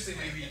 So usually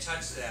we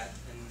retouch that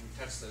and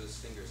touch those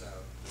fingers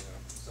out. You know,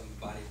 some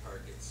body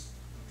part gets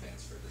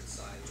transferred to the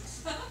side.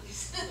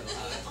 It's a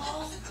little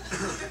odd.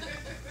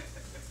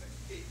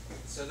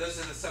 So those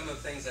are some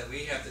of the things that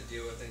we have to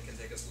deal with, and can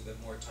take us a little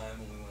bit more time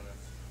when we want to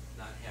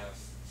not have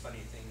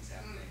funny things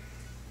happening.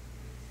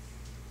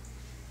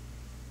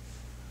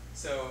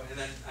 So, and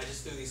then I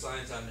just threw these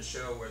lines on to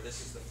show where this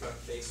is the front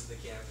face of the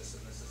canvas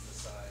and this is the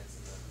sides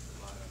and the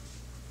bottom.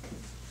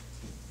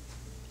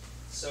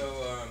 So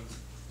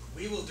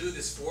we will do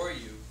this for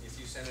you. If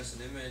you send us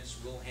an image,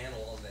 we'll handle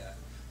all of that.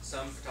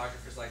 Some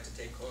photographers like to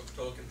take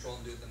total control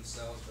and do it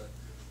themselves, but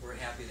we're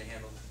happy to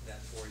handle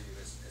that for you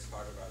as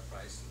part of our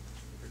price and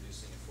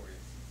producing it for you.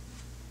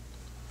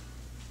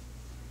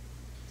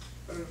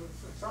 But if a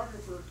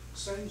photographer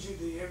sends you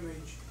the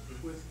image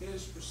with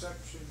his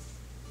perception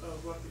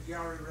of what the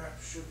gallery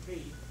wrap should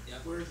be,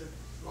 Yep. where the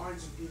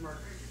lines of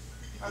demarcation,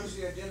 how does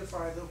he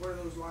identify where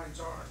those lines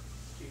are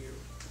to you?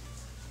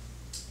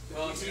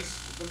 Well,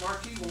 The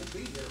marquee won't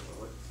be there,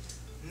 will it?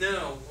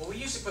 No, well, we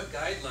usually put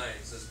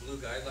guidelines, those blue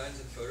guidelines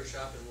in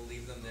Photoshop, and we'll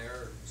leave them there,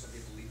 or some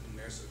people leave them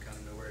there so we kind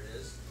of know where it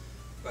is.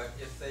 But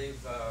if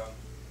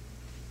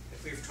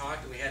we've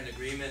talked and we had an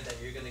agreement that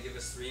you're going to give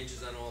us 3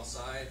 inches on all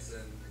sides,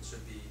 then it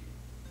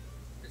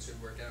should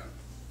work out.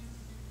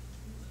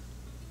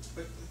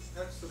 But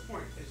that's the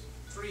point, is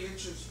 3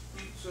 inches,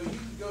 so you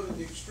can go to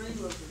the extreme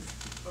of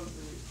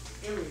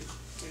the image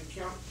and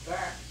count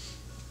back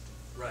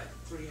Right.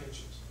 3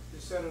 inches,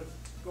 instead of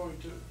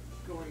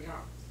going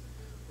out.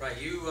 Right,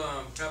 you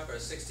prep a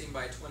 16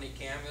 by 20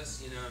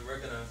 canvas, you know, and we're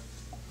going to,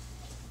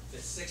 if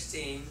it's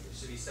 16, it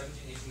should be 17,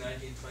 18,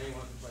 19,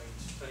 21,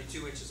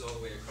 22 inches all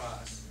the way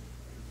across.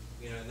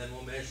 You know, and then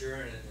we'll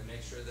measure and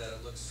make sure that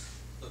it looks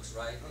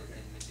right, Okay.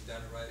 and if you've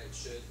done it right, it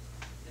should.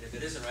 And if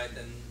it isn't right,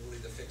 then we'll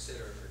either fix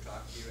it or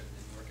talk to you and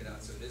work it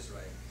out so it is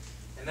right.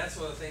 And that's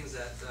one of the things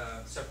that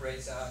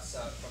separates us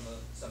from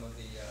some of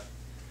the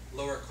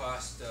lower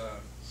cost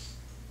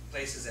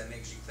places that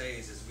make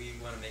Giclees, is we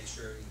want to make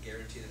sure and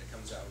guarantee that it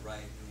comes out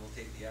right, and we'll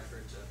take the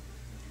effort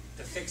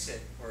to fix it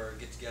or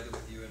get together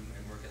with you and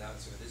work it out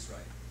so it is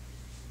right.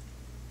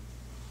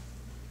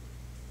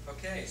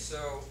 Okay,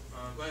 so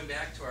going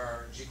back to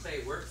our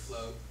Giclee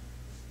workflow,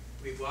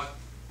 we've walked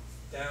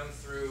down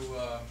through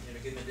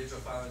getting the digital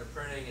file into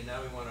printing, and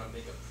now we want to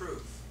make a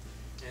proof.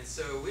 And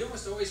so we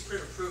almost always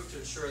print a proof to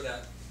ensure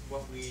that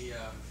what we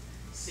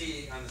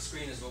see on the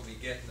screen is what we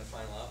get in the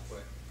final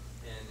output.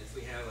 And if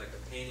we have like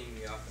a painting,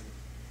 we often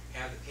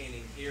have the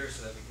painting here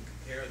so that we can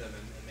compare them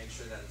and make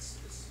sure that it's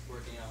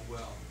working out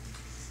well.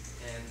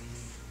 And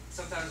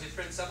sometimes we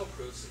print several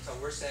proofs until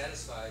we're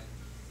satisfied,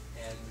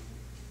 and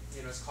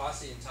it's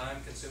costly and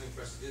time consuming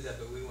for us to do that,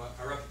 but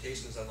our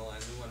reputation is on the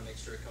line. We want to make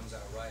sure it comes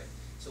out right.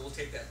 So we'll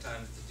take that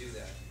time to do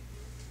that.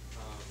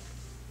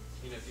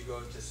 If you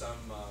go to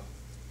some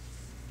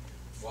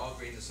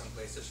Walgreens or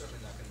someplace, they're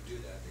certainly not going to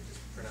do that. They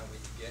just print out what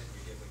you get, and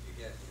you get what you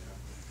get,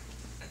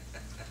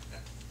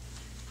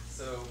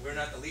 So we're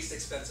not the least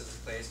expensive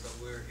place, but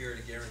we're here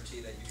to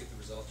guarantee that you get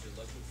the results you're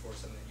looking for,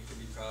 something that you can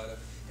be proud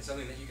of, and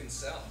something that you can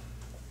sell.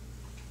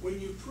 When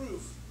you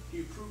proof, do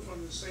you proof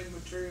on the same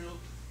material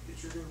that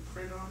you're gonna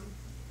print on?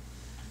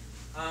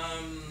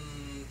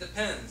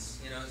 Depends.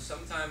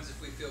 Sometimes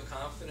if we feel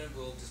confident,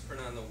 we'll just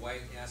print on the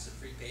white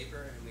acid-free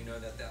paper, and we know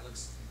that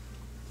looks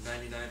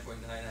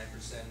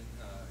 99.99%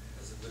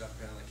 as it would up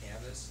on the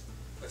canvas.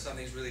 But if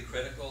something's really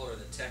critical, or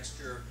the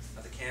texture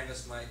of the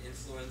canvas might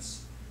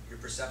influence your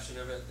perception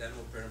of it, then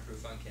we'll print a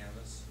proof on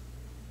canvas.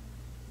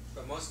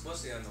 But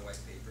mostly on the white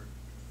paper.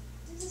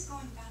 This is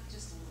going back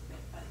just a little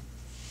bit, but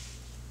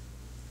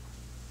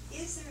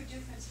is there a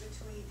difference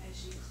between a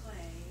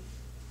Giclee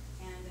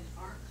and an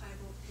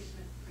archival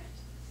pigment print?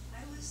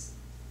 I was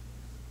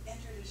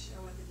entered a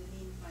show at the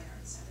Menaul Fine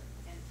Arts Center,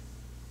 and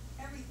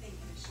everything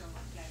in a show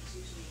like that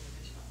is usually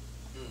individual.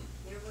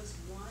 There was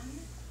one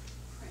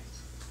print,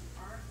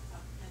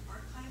 an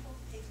archival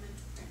pigment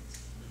print,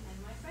 and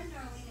my friend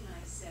Darlene and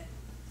I said,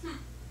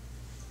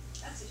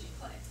 that's a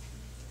Giclee.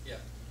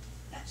 Yeah.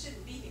 That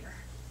shouldn't be here.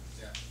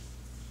 Yeah.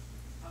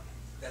 Okay.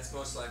 That's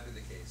most likely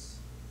the case.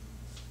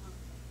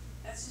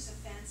 That's just a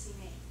fancy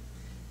name.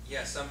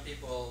 Yeah, some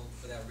people,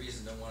 for that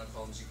reason, don't want to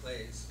call them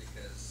Giclees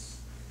because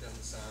it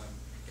doesn't sound.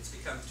 It's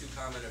become too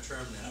common a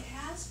term now. It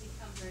has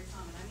become very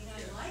common. I mean,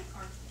 I Yeah. like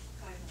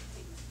archival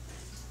pigment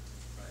print,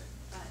 Right.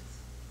 but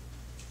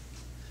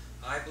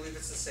I believe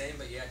it's the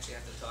same, but you actually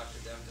have to talk to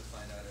them to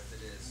find out if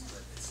it is.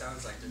 But it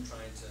sounds like they're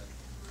trying to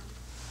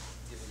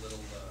give a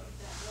little.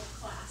 that little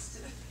class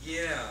to it.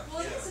 Yeah.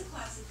 Well, it yeah. is a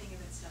classy thing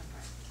if it's done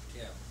right.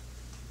 Yeah.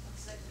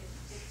 So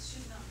it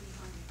should not be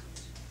harming the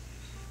original.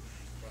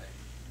 Right.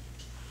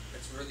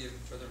 It's worthy of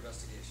further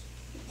investigation.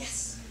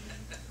 Yes.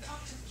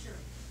 Talk to the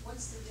curator.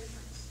 What's the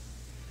difference?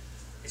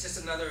 It's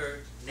just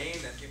another name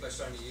that people are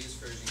starting to use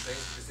for Giclees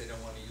because they don't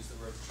want to use the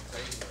word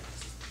Giclee anymore.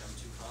 It's just become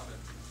too common.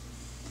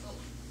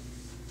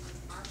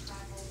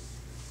 Archival,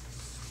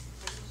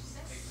 what did you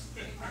say?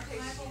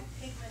 Archival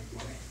pigment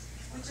print,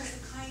 which is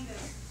a kind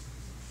of,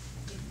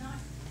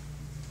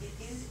 it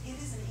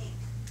is an ink.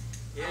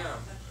 Yeah.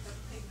 The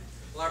pigment.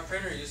 Well, our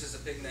printer uses a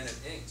pigmented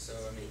ink, so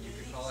I mean, you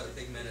could call it a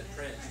pigmented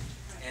print.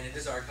 And it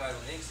is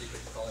archival ink, so you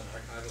could call it an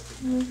archival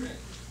pigmented print.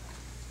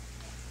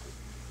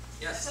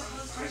 Yes? As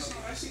opposed to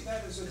I see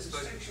that as a As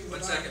opposed- distinction. One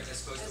without- second,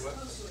 as opposed to what?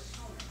 a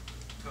toner.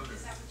 Toner.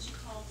 Is that what you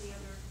call the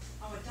other,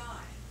 a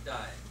dye?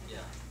 Dye, A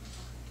yeah, dye,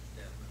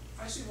 okay.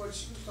 yeah. I see what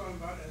she was talking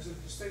about as a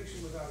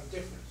distinction without a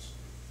difference.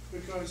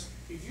 Because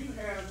if you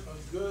have a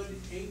good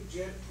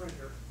inkjet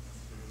printer,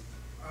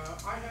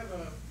 I have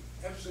a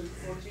Epson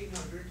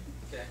 1400,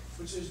 Okay,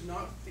 which is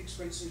not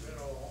expensive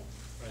at all,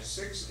 Right.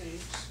 6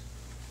 inks.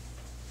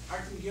 I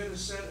can get a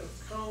set of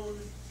cone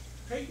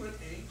pigment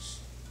inks,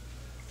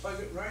 plug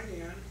it right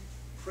in,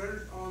 print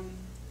it on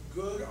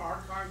good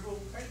archival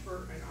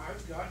paper, and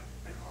I've got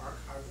an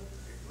archival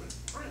pigment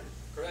print.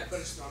 correct. But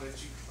it's not a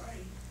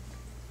Giclee.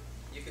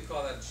 You could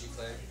call that a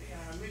Giclee.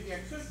 Yeah, maybe I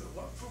could,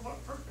 but for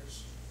what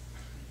purpose?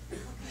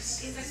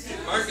 Is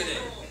it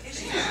Marketing. Is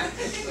it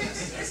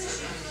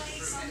Giclee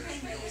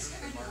something that is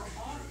printed where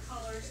all the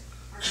colors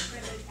are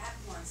printed at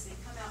once? They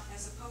come out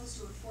as opposed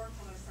to a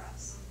 4-color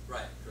press?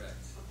 Right, correct.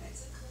 Okay.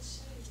 It's a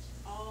cliche.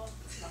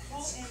 The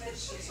whole image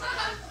is line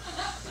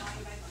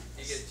by line.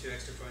 You get 2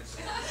 extra points.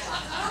 Yeah,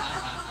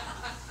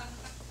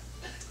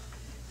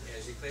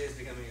 Giclee is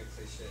becoming a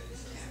cliche.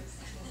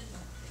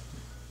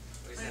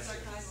 But it's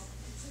archival.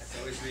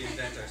 Always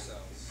reinvent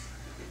ourselves.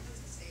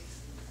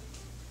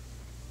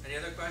 Any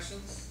other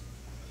questions?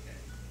 Okay.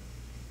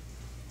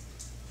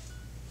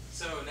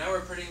 So now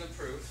we're printing the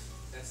proof.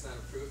 That's not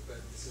a proof, but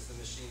this is the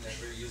machine that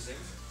we're using.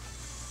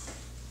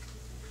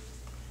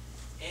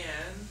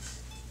 And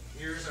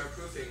here's our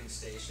proofing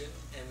station,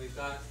 and we've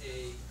got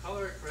a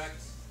color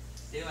correct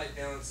daylight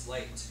balance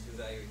light to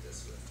evaluate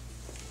this with.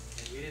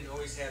 And we didn't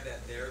always have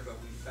that there, but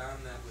we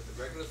found that with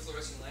the regular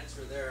fluorescent lights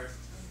were there,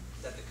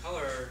 that the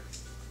color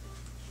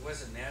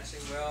wasn't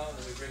matching well, and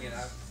then we bring it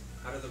out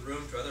of the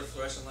room to other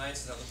fluorescent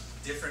lights, and it'll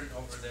look different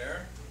over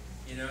there,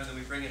 and then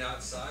we bring it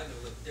outside, and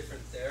it'll look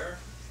different there,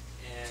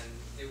 and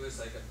it was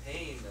like a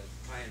pain to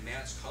try and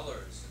match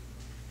colors.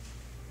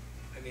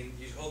 I mean,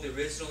 you hold the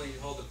original and you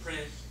hold the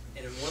print,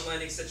 and in one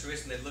lighting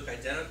situation they look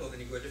identical, then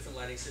you go to a different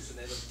lighting situation,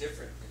 they look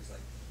different. It's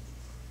like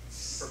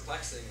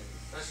perplexing and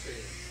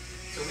frustrating.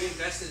 So we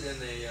invested in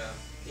a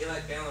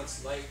daylight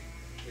balanced light,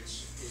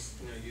 which is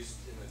used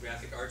in the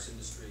graphic arts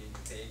industry, and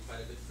you pay quite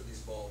a bit for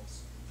these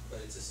bulbs. But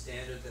it's a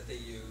standard that they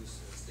use.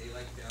 It's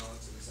daylight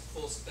balance, and it's a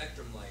full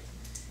spectrum light.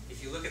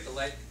 If you look at the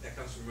light that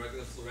comes from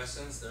regular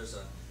fluorescence, there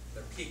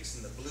are peaks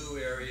in the blue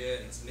area,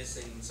 and it's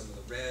missing some of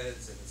the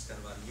reds, and it's kind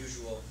of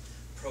unusual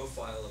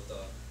profile of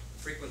the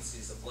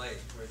frequencies of light,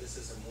 where this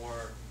is a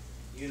more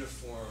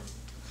uniform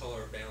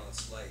color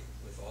balanced light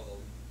with all the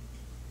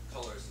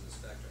colors in the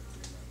spectrum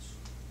pretty much.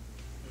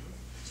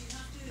 Do you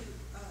have to,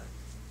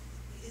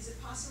 is it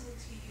possible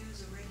to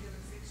use a regular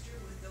fixture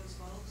with those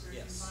bulbs, or do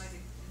you Yes. buy the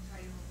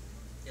entire?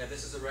 Yeah,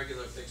 this is a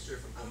regular fixture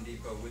from Home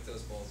Depot with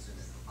those bulbs in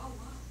it. Oh,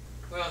 wow.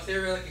 Well,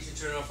 theoretically, you should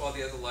turn off all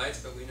the other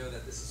lights, but we know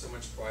that this is so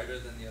much brighter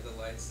than the other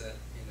lights that,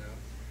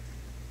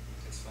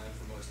 it's fine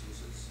for most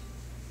uses.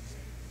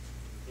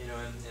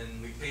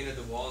 And we painted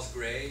the walls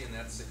gray, and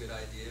that's a good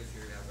idea if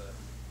you have a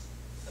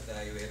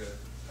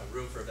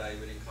room for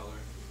evaluating color.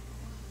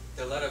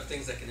 There are a lot of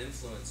things that can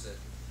influence it.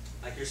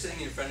 Like you're sitting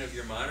in front of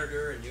your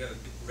monitor and you have a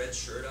big red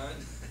shirt on.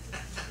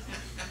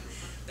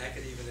 That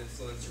could even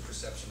influence your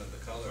perception of the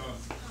color.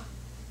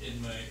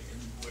 In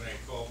what I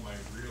call my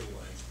real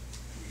life,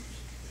 we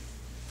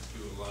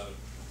do a lot of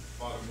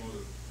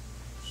automotive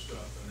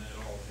stuff, and that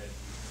all had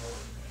to be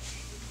color matched.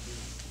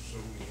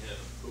 So we had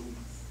a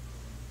booth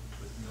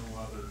with no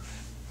other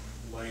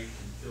light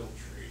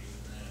infiltrating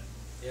that,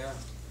 Yeah.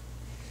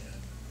 and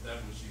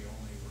that was the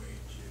only way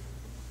to.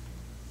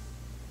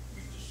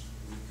 We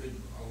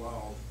couldn't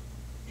allow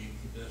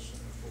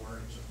incandescent or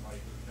fluorescent light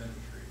to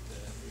penetrate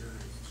that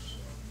area. So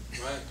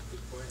Right.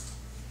 Good point.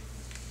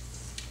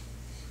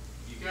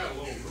 you got a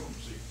little room,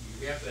 so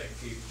you have that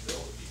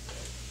capability.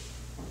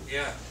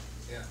 Yeah.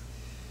 Yeah.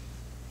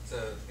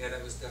 So yeah,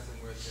 that was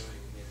definitely worth doing.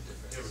 It made a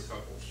difference. There were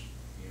couples,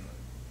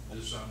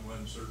 this on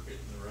one circuit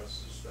and the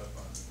rest of the stuff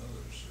on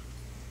another circuit.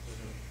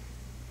 Mhm.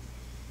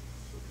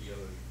 But the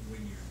other,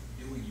 when you're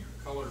doing your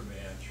color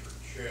match or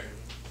check,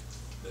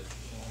 that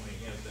you only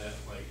have that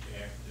light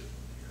active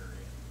in the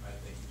area, I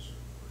think is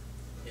important.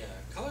 Yeah,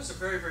 color's a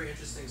very, very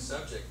interesting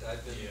subject.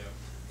 I've been Yeah.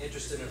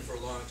 interested in it for a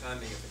long time,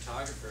 being a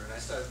photographer, and I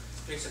started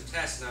doing some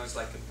tests, and I was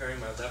like comparing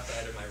my left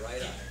eye to my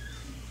right eye.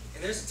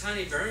 And there's a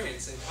tiny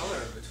variance in color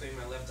between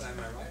my left eye and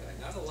my right eye,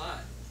 not a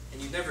lot. And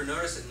you'd never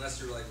notice it unless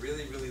you're like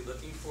really, really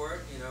looking for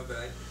it, but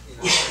I,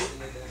 testing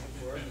it back and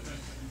forth, and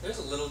there's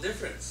a little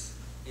difference,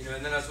 and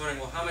then I was wondering,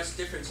 well, how much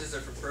difference is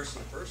there from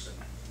person to person,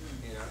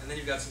 and then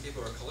you've got some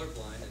people who are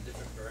colorblind and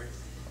different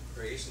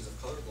variations of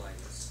color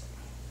blindness.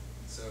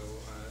 So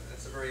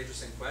that's a very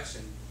interesting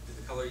question. Do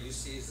the color you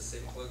see is the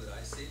same color that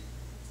I see?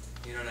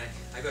 And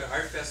I go to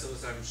art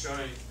festivals and I'm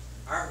showing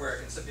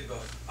artwork and some people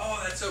go, oh,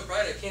 that's so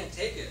bright, I can't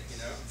take it,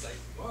 It's like,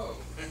 whoa,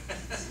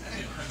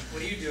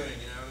 what are you doing,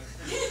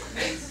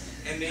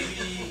 And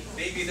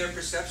maybe their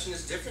perception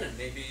is different.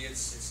 Maybe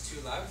it's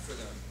too loud for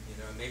them,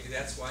 Maybe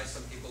that's why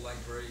some people like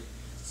very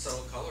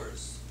subtle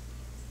colors.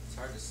 It's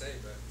hard to say,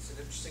 but it's an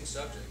interesting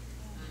subject.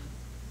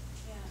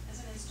 Yeah, as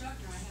an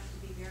instructor, I have to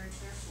be very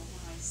careful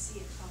when I see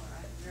a color.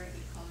 I have a very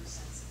good color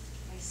sense.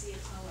 I see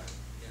a color,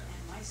 Yeah.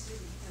 and my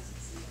student doesn't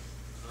see it.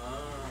 And I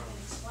Ah, can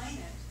explain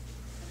it,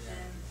 but Yeah.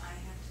 then I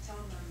have to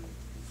tell them,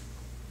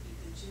 you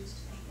can choose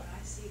to paint what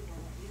I see or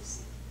what you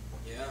see.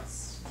 yeah.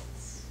 It's a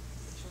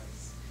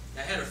choice.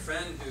 I had a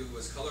friend who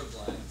was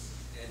colorblind,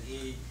 and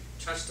he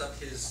touched up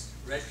his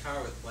red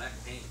car with black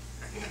paint.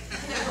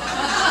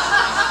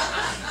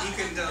 He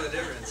couldn't tell the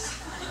difference.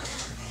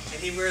 And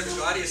he'd wear the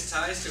gaudiest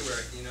ties to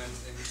work, and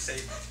he'd say,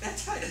 that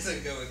tie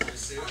doesn't go with your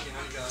suit, he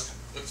goes,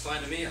 looks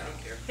fine to me, I don't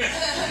care.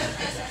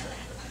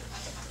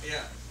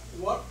 Yeah.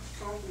 What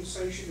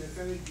compensation, if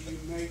any, do you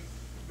make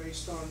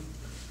based on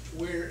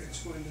where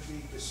it's going to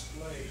be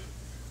displayed?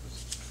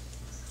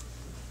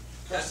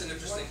 That's an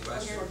interesting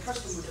question. What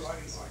customers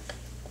lighting like?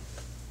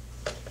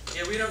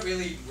 Yeah, we don't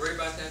really worry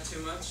about that too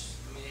much.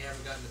 We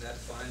haven't gotten to that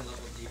fine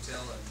level of detail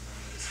on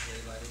the display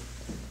lighting.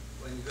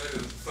 When you go to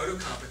photo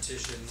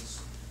competitions,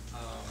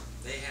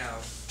 they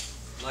have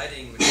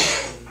lighting with a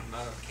certain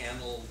amount of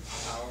candle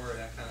power and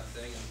that kind of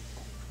thing.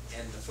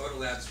 And the photo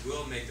labs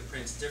will make the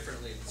prints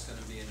differently if it's going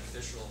to be an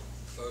official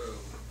photo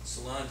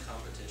salon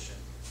competition,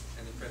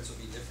 and the prints will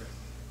be different.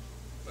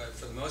 But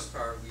for the most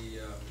part, we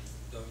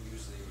don't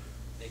usually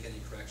make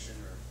any correction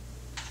or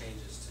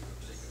changes to a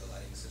particular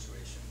lighting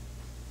situation.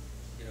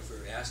 If we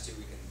were asked to,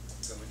 we can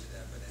go into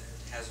that, but it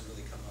hasn't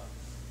really come up.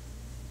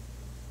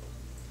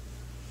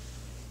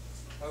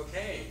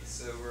 Okay,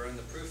 so we're in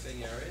the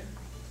proofing area,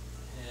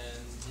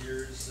 and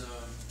here's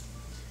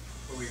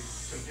where we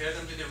compare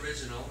them to the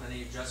original.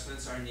 Any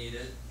adjustments are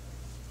needed,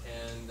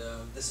 and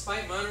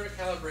despite monitor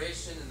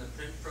calibration and the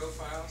print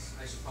profiles,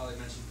 I should probably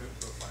mention print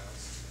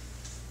profiles.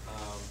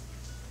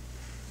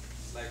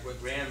 Like what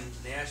Graham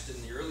Nash did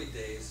in the early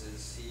days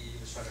is he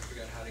was trying to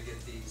figure out how to get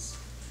these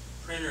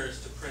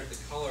printers to print the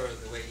color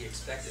the way he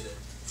expected it,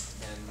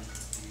 and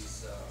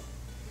these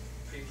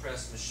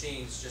pre-pressed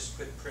machines just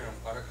couldn't print on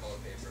watercolor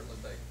paper. It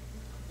looked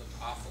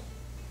awful,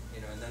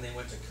 and then they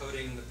went to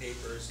coating the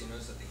papers,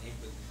 so the ink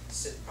would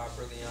sit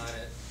properly on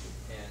it,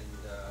 and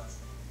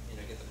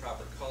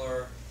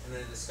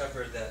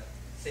discovered that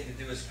the thing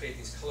to do is create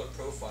these color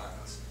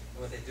profiles.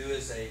 And what they do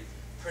is they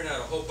print out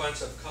a whole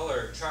bunch of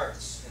color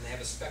charts, and they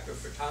have a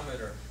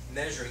spectrophotometer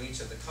measuring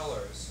each of the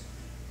colors,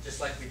 just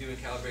like we do in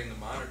calibrating the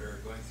monitor,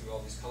 going through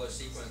all these color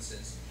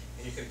sequences.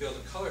 And you can build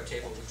a color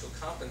table which will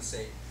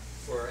compensate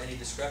for any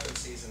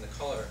discrepancies in the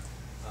color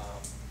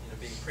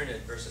being printed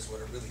versus what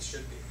it really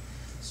should be.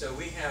 So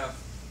we have,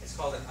 it's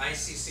called an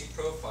ICC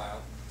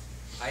profile.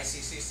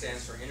 ICC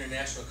stands for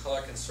International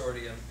Color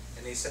Consortium,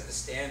 and they set the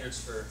standards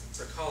for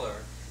color.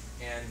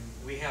 And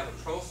we have a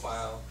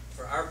profile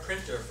for our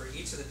printer for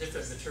each of the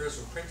different materials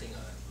we're printing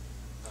on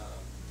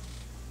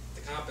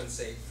to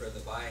compensate for the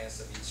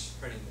bias of each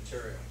printing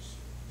material.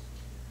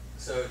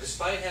 So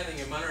despite having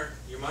your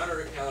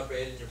monitor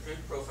calibrated and your print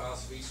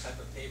profiles for each type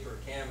of paper or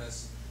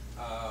canvas,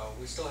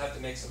 we still have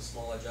to make some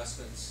small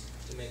adjustments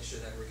to make sure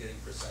that we're getting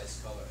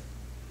precise color.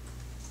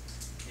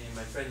 And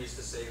my friend used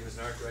to say, he was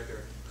an art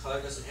director,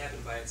 color doesn't happen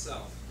by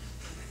itself.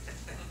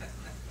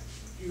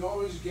 You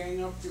always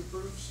gang up your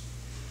proofs?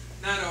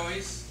 Not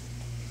always.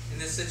 In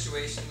this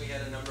situation, we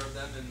had a number of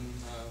them, and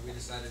we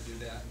decided to do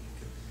that and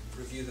could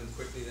review them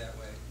quickly that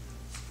way.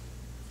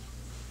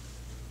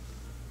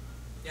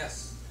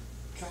 Yes?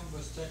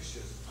 Canvas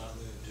textures, are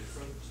they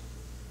different?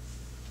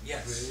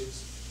 Yes.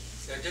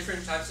 Grades? There are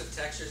different types of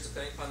textures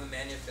depending upon the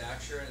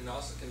manufacturer, and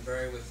also can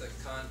vary with the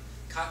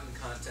cotton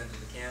content of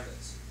the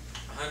canvas.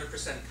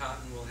 100%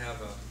 cotton will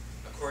have a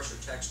coarser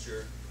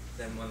texture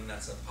than one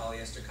that's a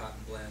polyester cotton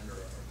blend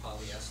or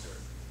polyester.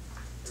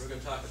 And we're going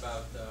to talk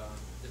about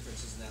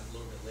differences in that a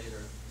little bit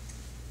later.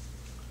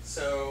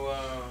 So,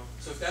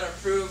 so we've got our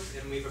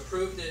proof, and we've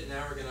approved it.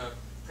 Now we're going to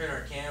print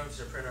our canvas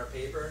or print our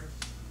paper.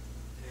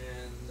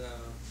 And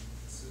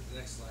let's see what the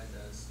next slide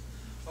does.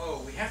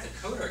 Oh, we have to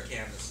coat our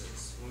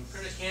canvases. When we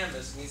print a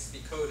canvas, it needs to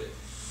be coated.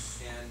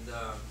 And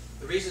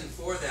the reason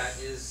for that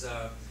is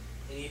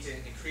you need to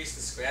increase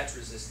the scratch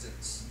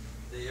resistance.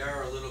 They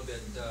are a little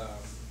bit,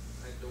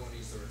 I don't want to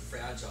use the word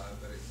fragile,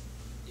 but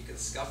you can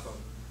scuff them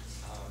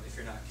if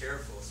you're not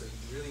careful. So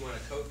you really want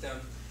to coat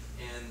them.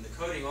 And the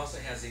coating also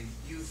has a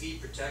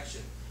UV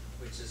protection,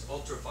 which is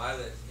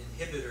ultraviolet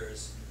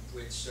inhibitors,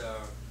 which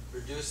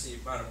reduce the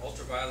amount of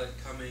ultraviolet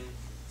coming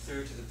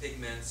through to the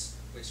pigments,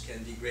 which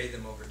can degrade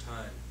them over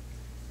time.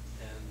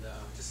 And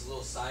just a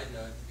little side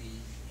note,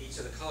 each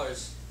of the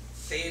colors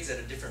fades at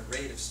a different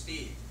rate of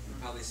speed.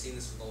 You've probably seen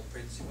this with old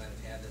prints you might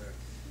have had that are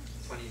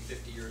 20,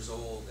 50 years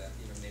old, that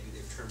maybe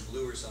they've turned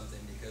blue or something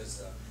because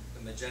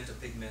the magenta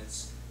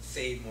pigments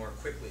fade more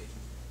quickly.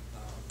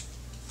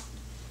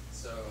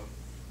 So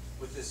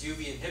with this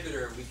UV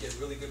inhibitor, we get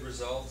really good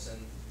results,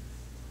 and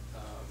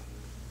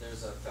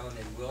there's a fellow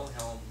named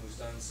Wilhelm who's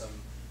done some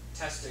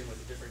testing with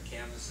the different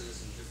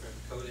canvases and different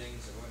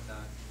coatings and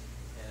whatnot.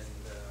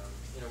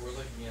 And we're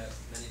looking at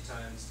many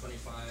times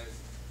 25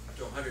 up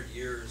to 100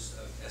 years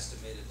of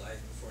estimated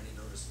life before any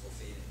noticeable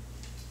fading.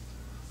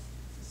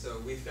 So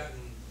we've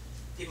gotten,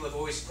 people have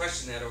always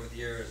questioned that over the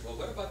years. Well,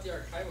 what about the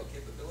archival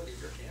capability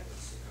of your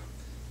canvas?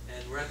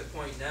 And we're at the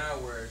point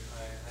now where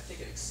I think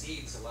it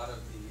exceeds a lot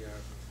of the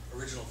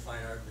original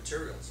fine art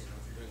materials. If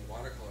you're doing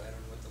watercolor, I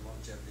don't know what the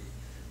longevity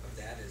of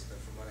that is, but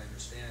from what I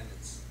understand,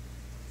 it's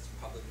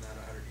probably not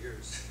 100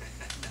 years,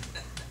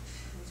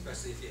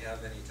 especially if you have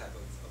any type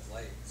of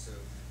light. So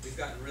we've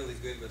gotten really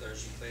good with our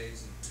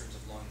Giclees in terms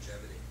of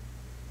longevity.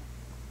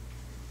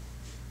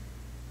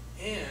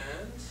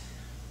 And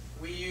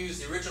we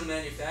use the original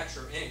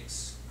manufacturer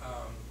inks.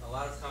 A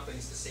lot of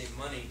companies, to save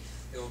money,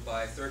 they will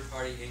buy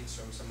third-party inks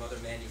from some other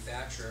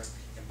manufacturer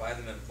and buy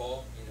them in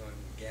bulk, in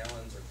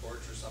gallons or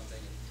quarts or something,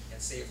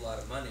 and save a lot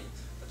of money.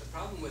 But the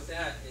problem with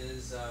that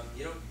is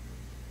you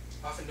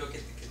often don't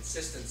get the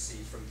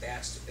consistency from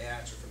batch to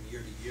batch or from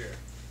year to year.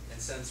 And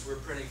since we're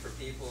printing for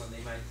people and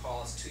they might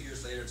call us 2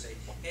 years later and say,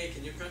 hey,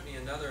 can you print me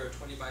another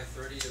 20 by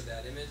 30 of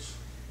that image?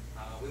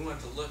 We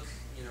want it to look,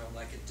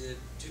 like it did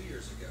 2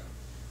 years ago.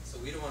 So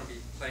we don't want to be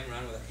playing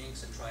around with our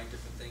inks and trying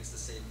different things to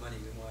save money.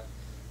 We want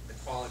the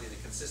quality, the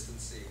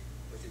consistency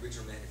with the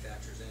original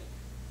manufacturer's ink.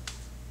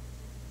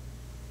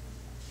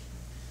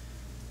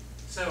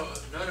 So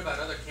a note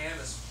about other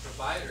canvas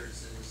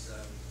providers is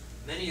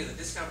many of the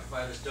discount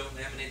providers don't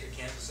laminate their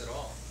canvas at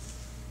all.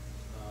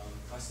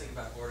 I was thinking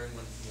about ordering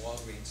one from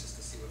Walgreens just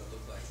to see what it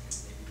looked like and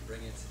maybe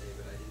bring it today,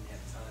 but I didn't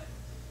have time.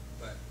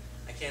 But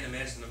I can't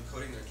imagine them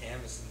coating their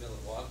canvas in the middle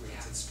of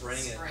Walgreens and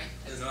spraying it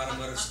with an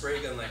automotive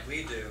spray gun like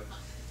we do.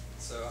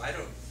 So I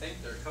don't think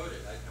they're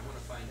coated. I want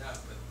to find out,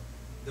 but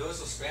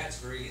those will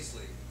scratch very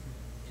easily.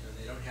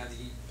 They don't have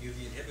the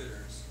UV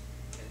inhibitors,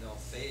 and they'll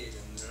fade,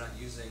 and they're not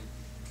using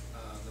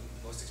the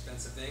most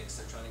expensive inks.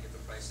 They're trying to get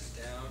the prices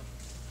down.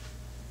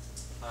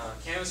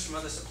 Canvas from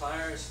other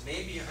suppliers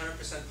may be 100%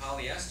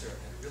 polyester,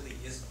 and it really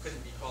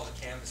couldn't be called a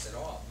canvas at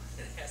all.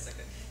 It has like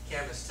a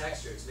canvas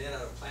texture. It's made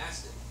out of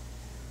plastic,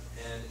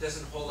 and it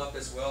doesn't hold up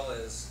as well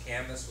as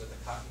canvas with a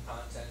cotton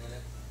content in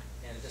it,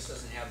 and it just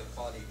doesn't have the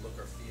quality look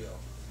or feel.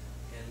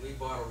 And we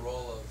bought a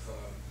roll of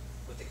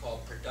what they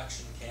call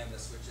production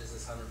canvas, which is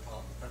this 100%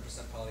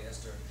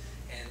 polyester.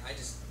 And I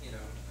just,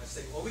 I was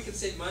thinking, well, we can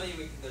save money.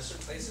 There's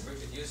certain places where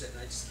we can use it,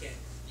 and I just can't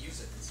use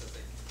it. So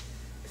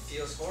if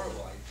feels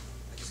horrible. I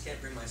just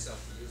can't bring myself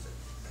to use it.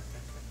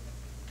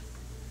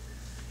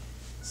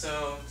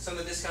 So some of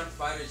the discount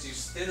providers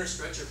use thinner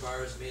stretcher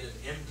bars made of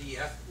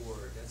MDF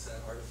board. That's that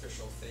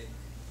artificial fake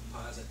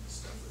composite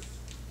stuff with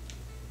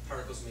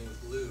particles made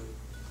with glue,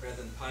 rather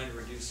than pine to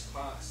reduce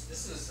cost.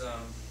 This is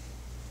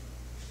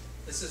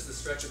the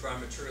stretcher bar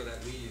material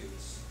that we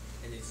use,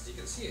 and as you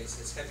can see,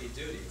 it's heavy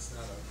duty. It's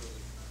not a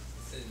really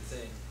thin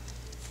thing.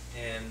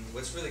 And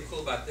what's really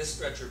cool about this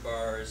stretcher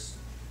bar is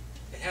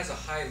it has a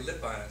high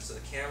lip on it, so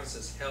the canvas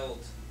is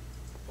held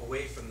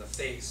away from the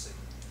face. And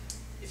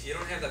if you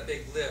don't have that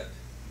big lip,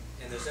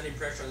 and there's any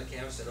pressure on the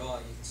canvas at all,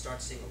 you can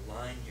start seeing a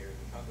line here.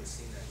 You've probably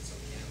seen that in some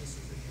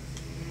canvases if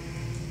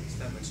you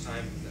spend much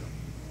time with them.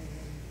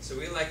 So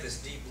we like this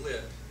deep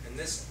lip, and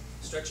this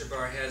stretcher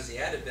bar has the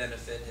added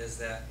benefit is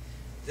that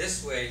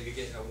this way you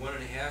get a 1.5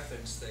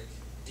 inch thick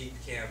deep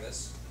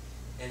canvas,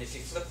 and if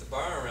you flip the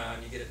bar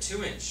around, you get a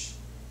 2 inch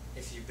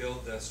if you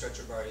build the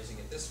stretcher bar using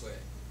it this way.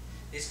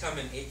 These come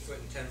in 8-foot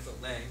and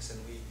 10-foot lengths, and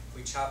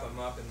we chop them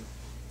up and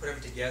put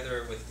them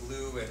together with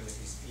glue and with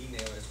these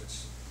V-nailers,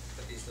 which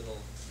put these little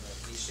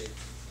V-shaped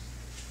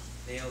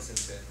nails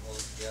into it and hold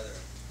it together.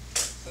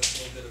 So that's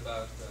a little bit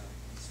about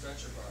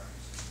stretcher bars.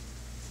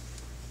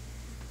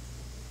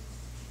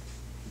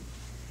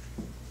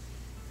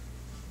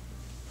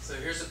 So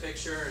here's a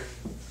picture,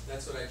 and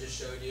that's what I just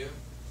showed you.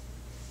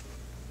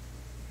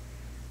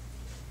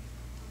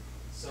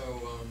 So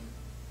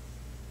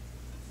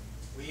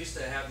we used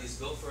to have these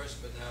built for us,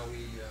 but now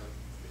we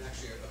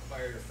actually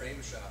acquired a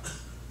frame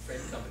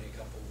company a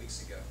couple of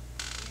weeks ago.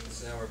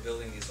 So now we're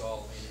building these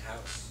all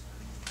in-house.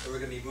 So we're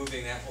going to be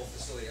moving that whole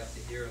facility up to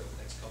here over the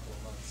next couple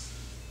of months,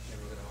 and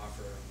we're going to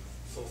offer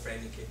full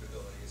framing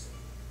capabilities. And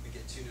we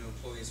get 2 new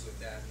employees with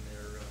that, and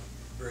they're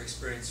very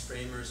experienced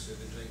framers who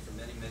have been doing it for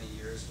many, many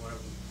years. One of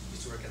them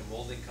used to work at a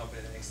molding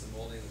company that makes the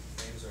molding that the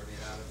frames are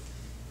made out of,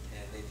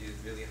 and they do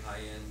really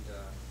high-end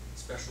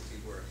specialty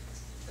work,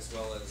 as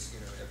well as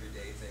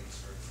everyday things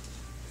for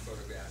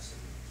photographs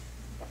and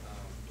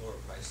lower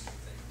priced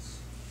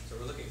things. So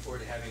we're looking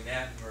forward to having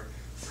that, and we're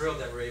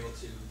thrilled that we're able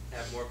to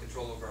have more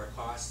control over our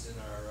costs and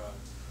our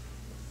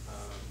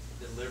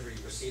delivery,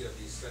 receipt of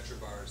these stretcher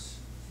bars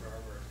for our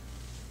work.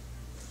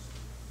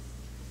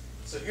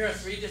 So here are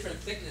 3 different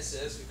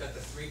thicknesses. We've got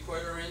the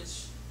 3/4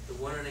 inch, the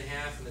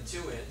 1.5, and the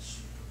 2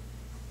 inch.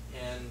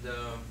 And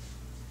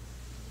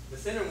the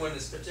thinner one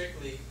is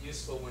particularly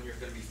useful when you're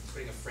going to be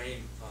putting a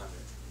frame on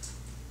it.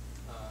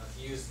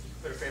 You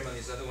put a frame on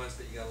these other ones,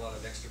 but you got a lot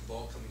of extra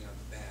bulk coming out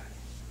the back.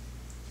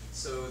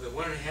 So the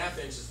 1.5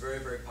 inch is very,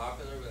 very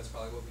popular. That's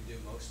probably what we do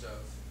most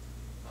of.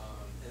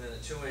 And then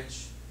the 2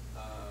 inch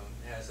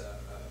has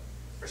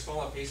for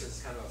smaller pieces,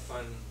 it's kind of a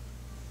fun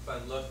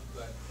look,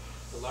 but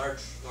the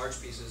large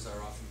pieces are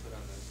often put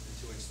on the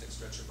 2 inch thick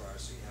stretcher bar,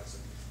 so you have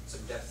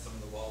some depth from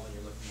the wall when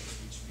you're looking at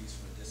each piece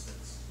from a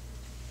distance.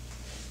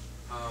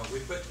 We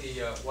put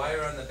the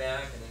wire on the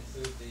back and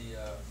include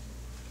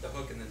the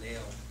hook and the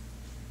nail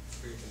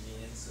for your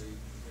convenience, so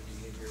when you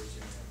need yours,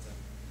 you don't have to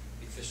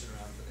be fishing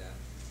around for that.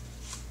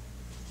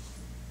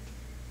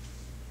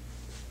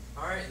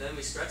 All right, then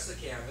we stretch the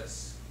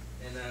canvas,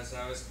 and as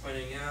I was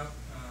pointing out,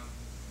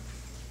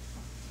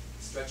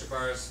 stretcher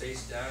bar is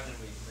face down, and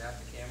we wrap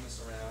the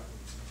canvas around.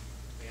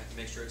 We have to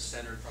make sure it's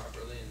centered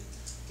properly, and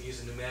we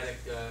use a pneumatic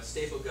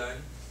staple gun,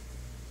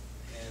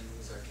 and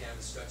these are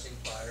canvas stretching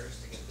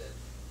pliers to get that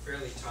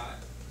fairly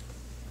taut.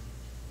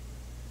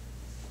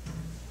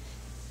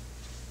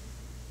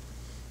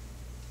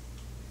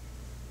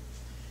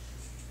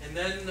 And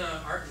then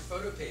art and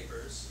photo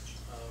papers.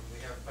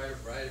 We have quite a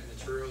variety of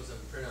materials that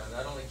we print on,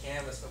 not only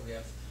canvas, but we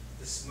have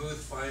the smooth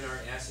fine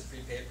art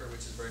acid-free paper,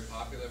 which is very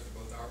popular for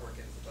both artwork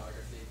and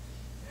photography.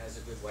 It has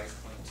a good white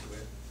point to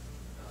it,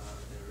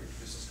 and it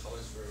reproduces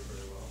colors very,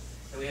 very well.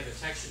 And we have a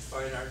textured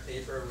fine art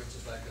paper, which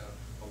is like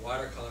a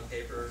watercolor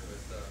paper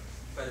with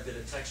quite a bit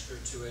of texture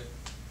to it.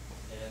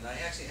 And I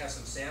actually have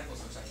some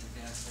samples which I can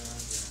pass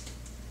around here.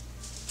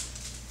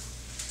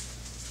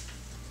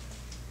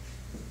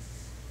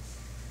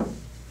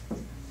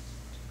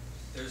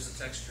 There's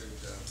the textured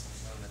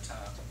on the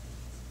top.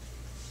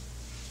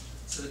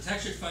 So the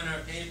textured fine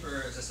art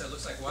paper, as I said,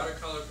 looks like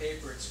watercolor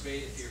paper. It's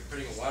great if you're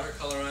putting a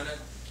watercolor on it.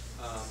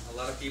 A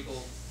lot of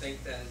people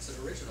think that it's an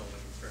original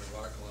when you print a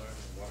watercolor on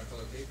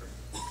watercolor paper.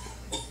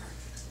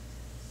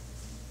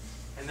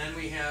 And then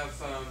we have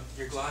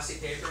your glossy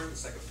paper.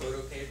 It's like a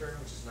photo paper,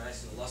 which is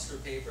nice, and a luster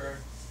paper.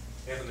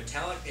 We have a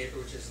metallic paper,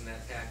 which is in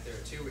that pack there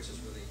too, which is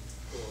really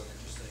cool and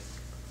interesting.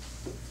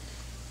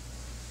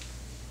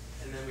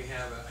 And then we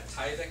have a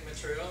Tyvek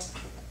material,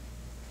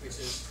 which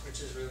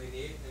is really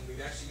neat, and we've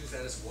actually used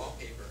that as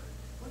wallpaper.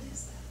 What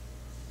is that?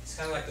 It's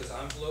kind of like those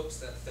envelopes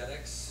that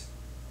FedEx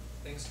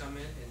things come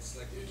in, and it's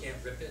like you can't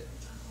rip it.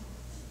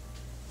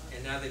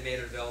 And now they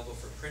made it available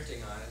for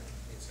printing on it.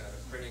 It's got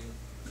a printing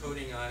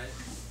coating on it,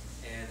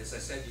 and as I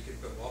said, you can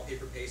put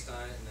wallpaper paste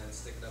on it and then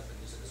stick it up and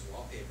use it as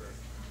wallpaper.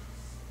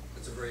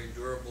 It's a very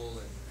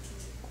durable and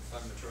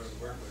fun material to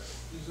work with.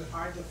 Does it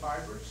hide the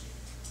fibers?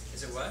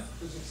 Is it what?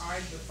 Does it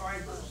hide the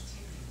fibers?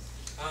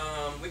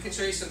 We can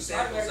show you some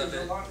Starbucks samples of is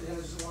a it. lot, it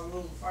has a lot of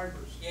little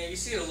fibers. Yeah, you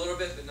see it a little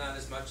bit, but not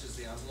as much as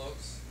the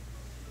envelopes.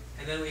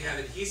 And then we have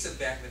adhesive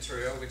back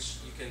material, which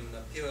you can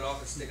peel it off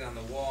and stick it on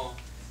the wall.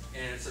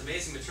 And it's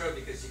amazing material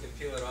because you can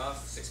peel it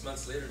off 6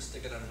 months later and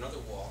stick it on another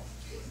wall.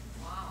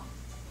 Wow.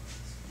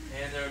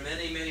 And there are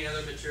many, many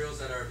other materials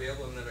that are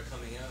available and that are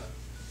coming out.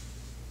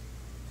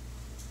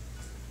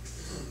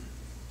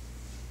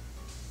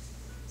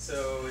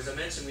 So, as I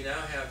mentioned, we now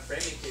have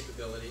framing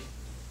capability,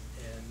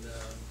 and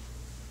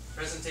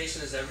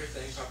presentation is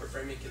everything. Proper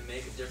framing can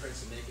make a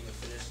difference in making a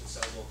finished and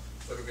sellable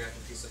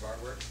photographic piece of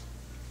artwork.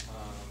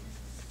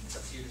 It's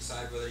up to you to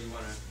decide whether you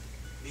want to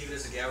leave it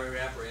as a gallery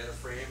wrap or add a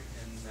frame,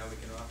 and now we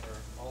can offer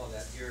all of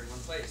that here in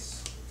one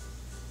place.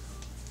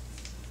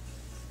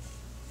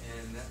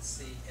 And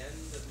that's the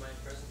end of my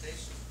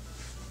presentation.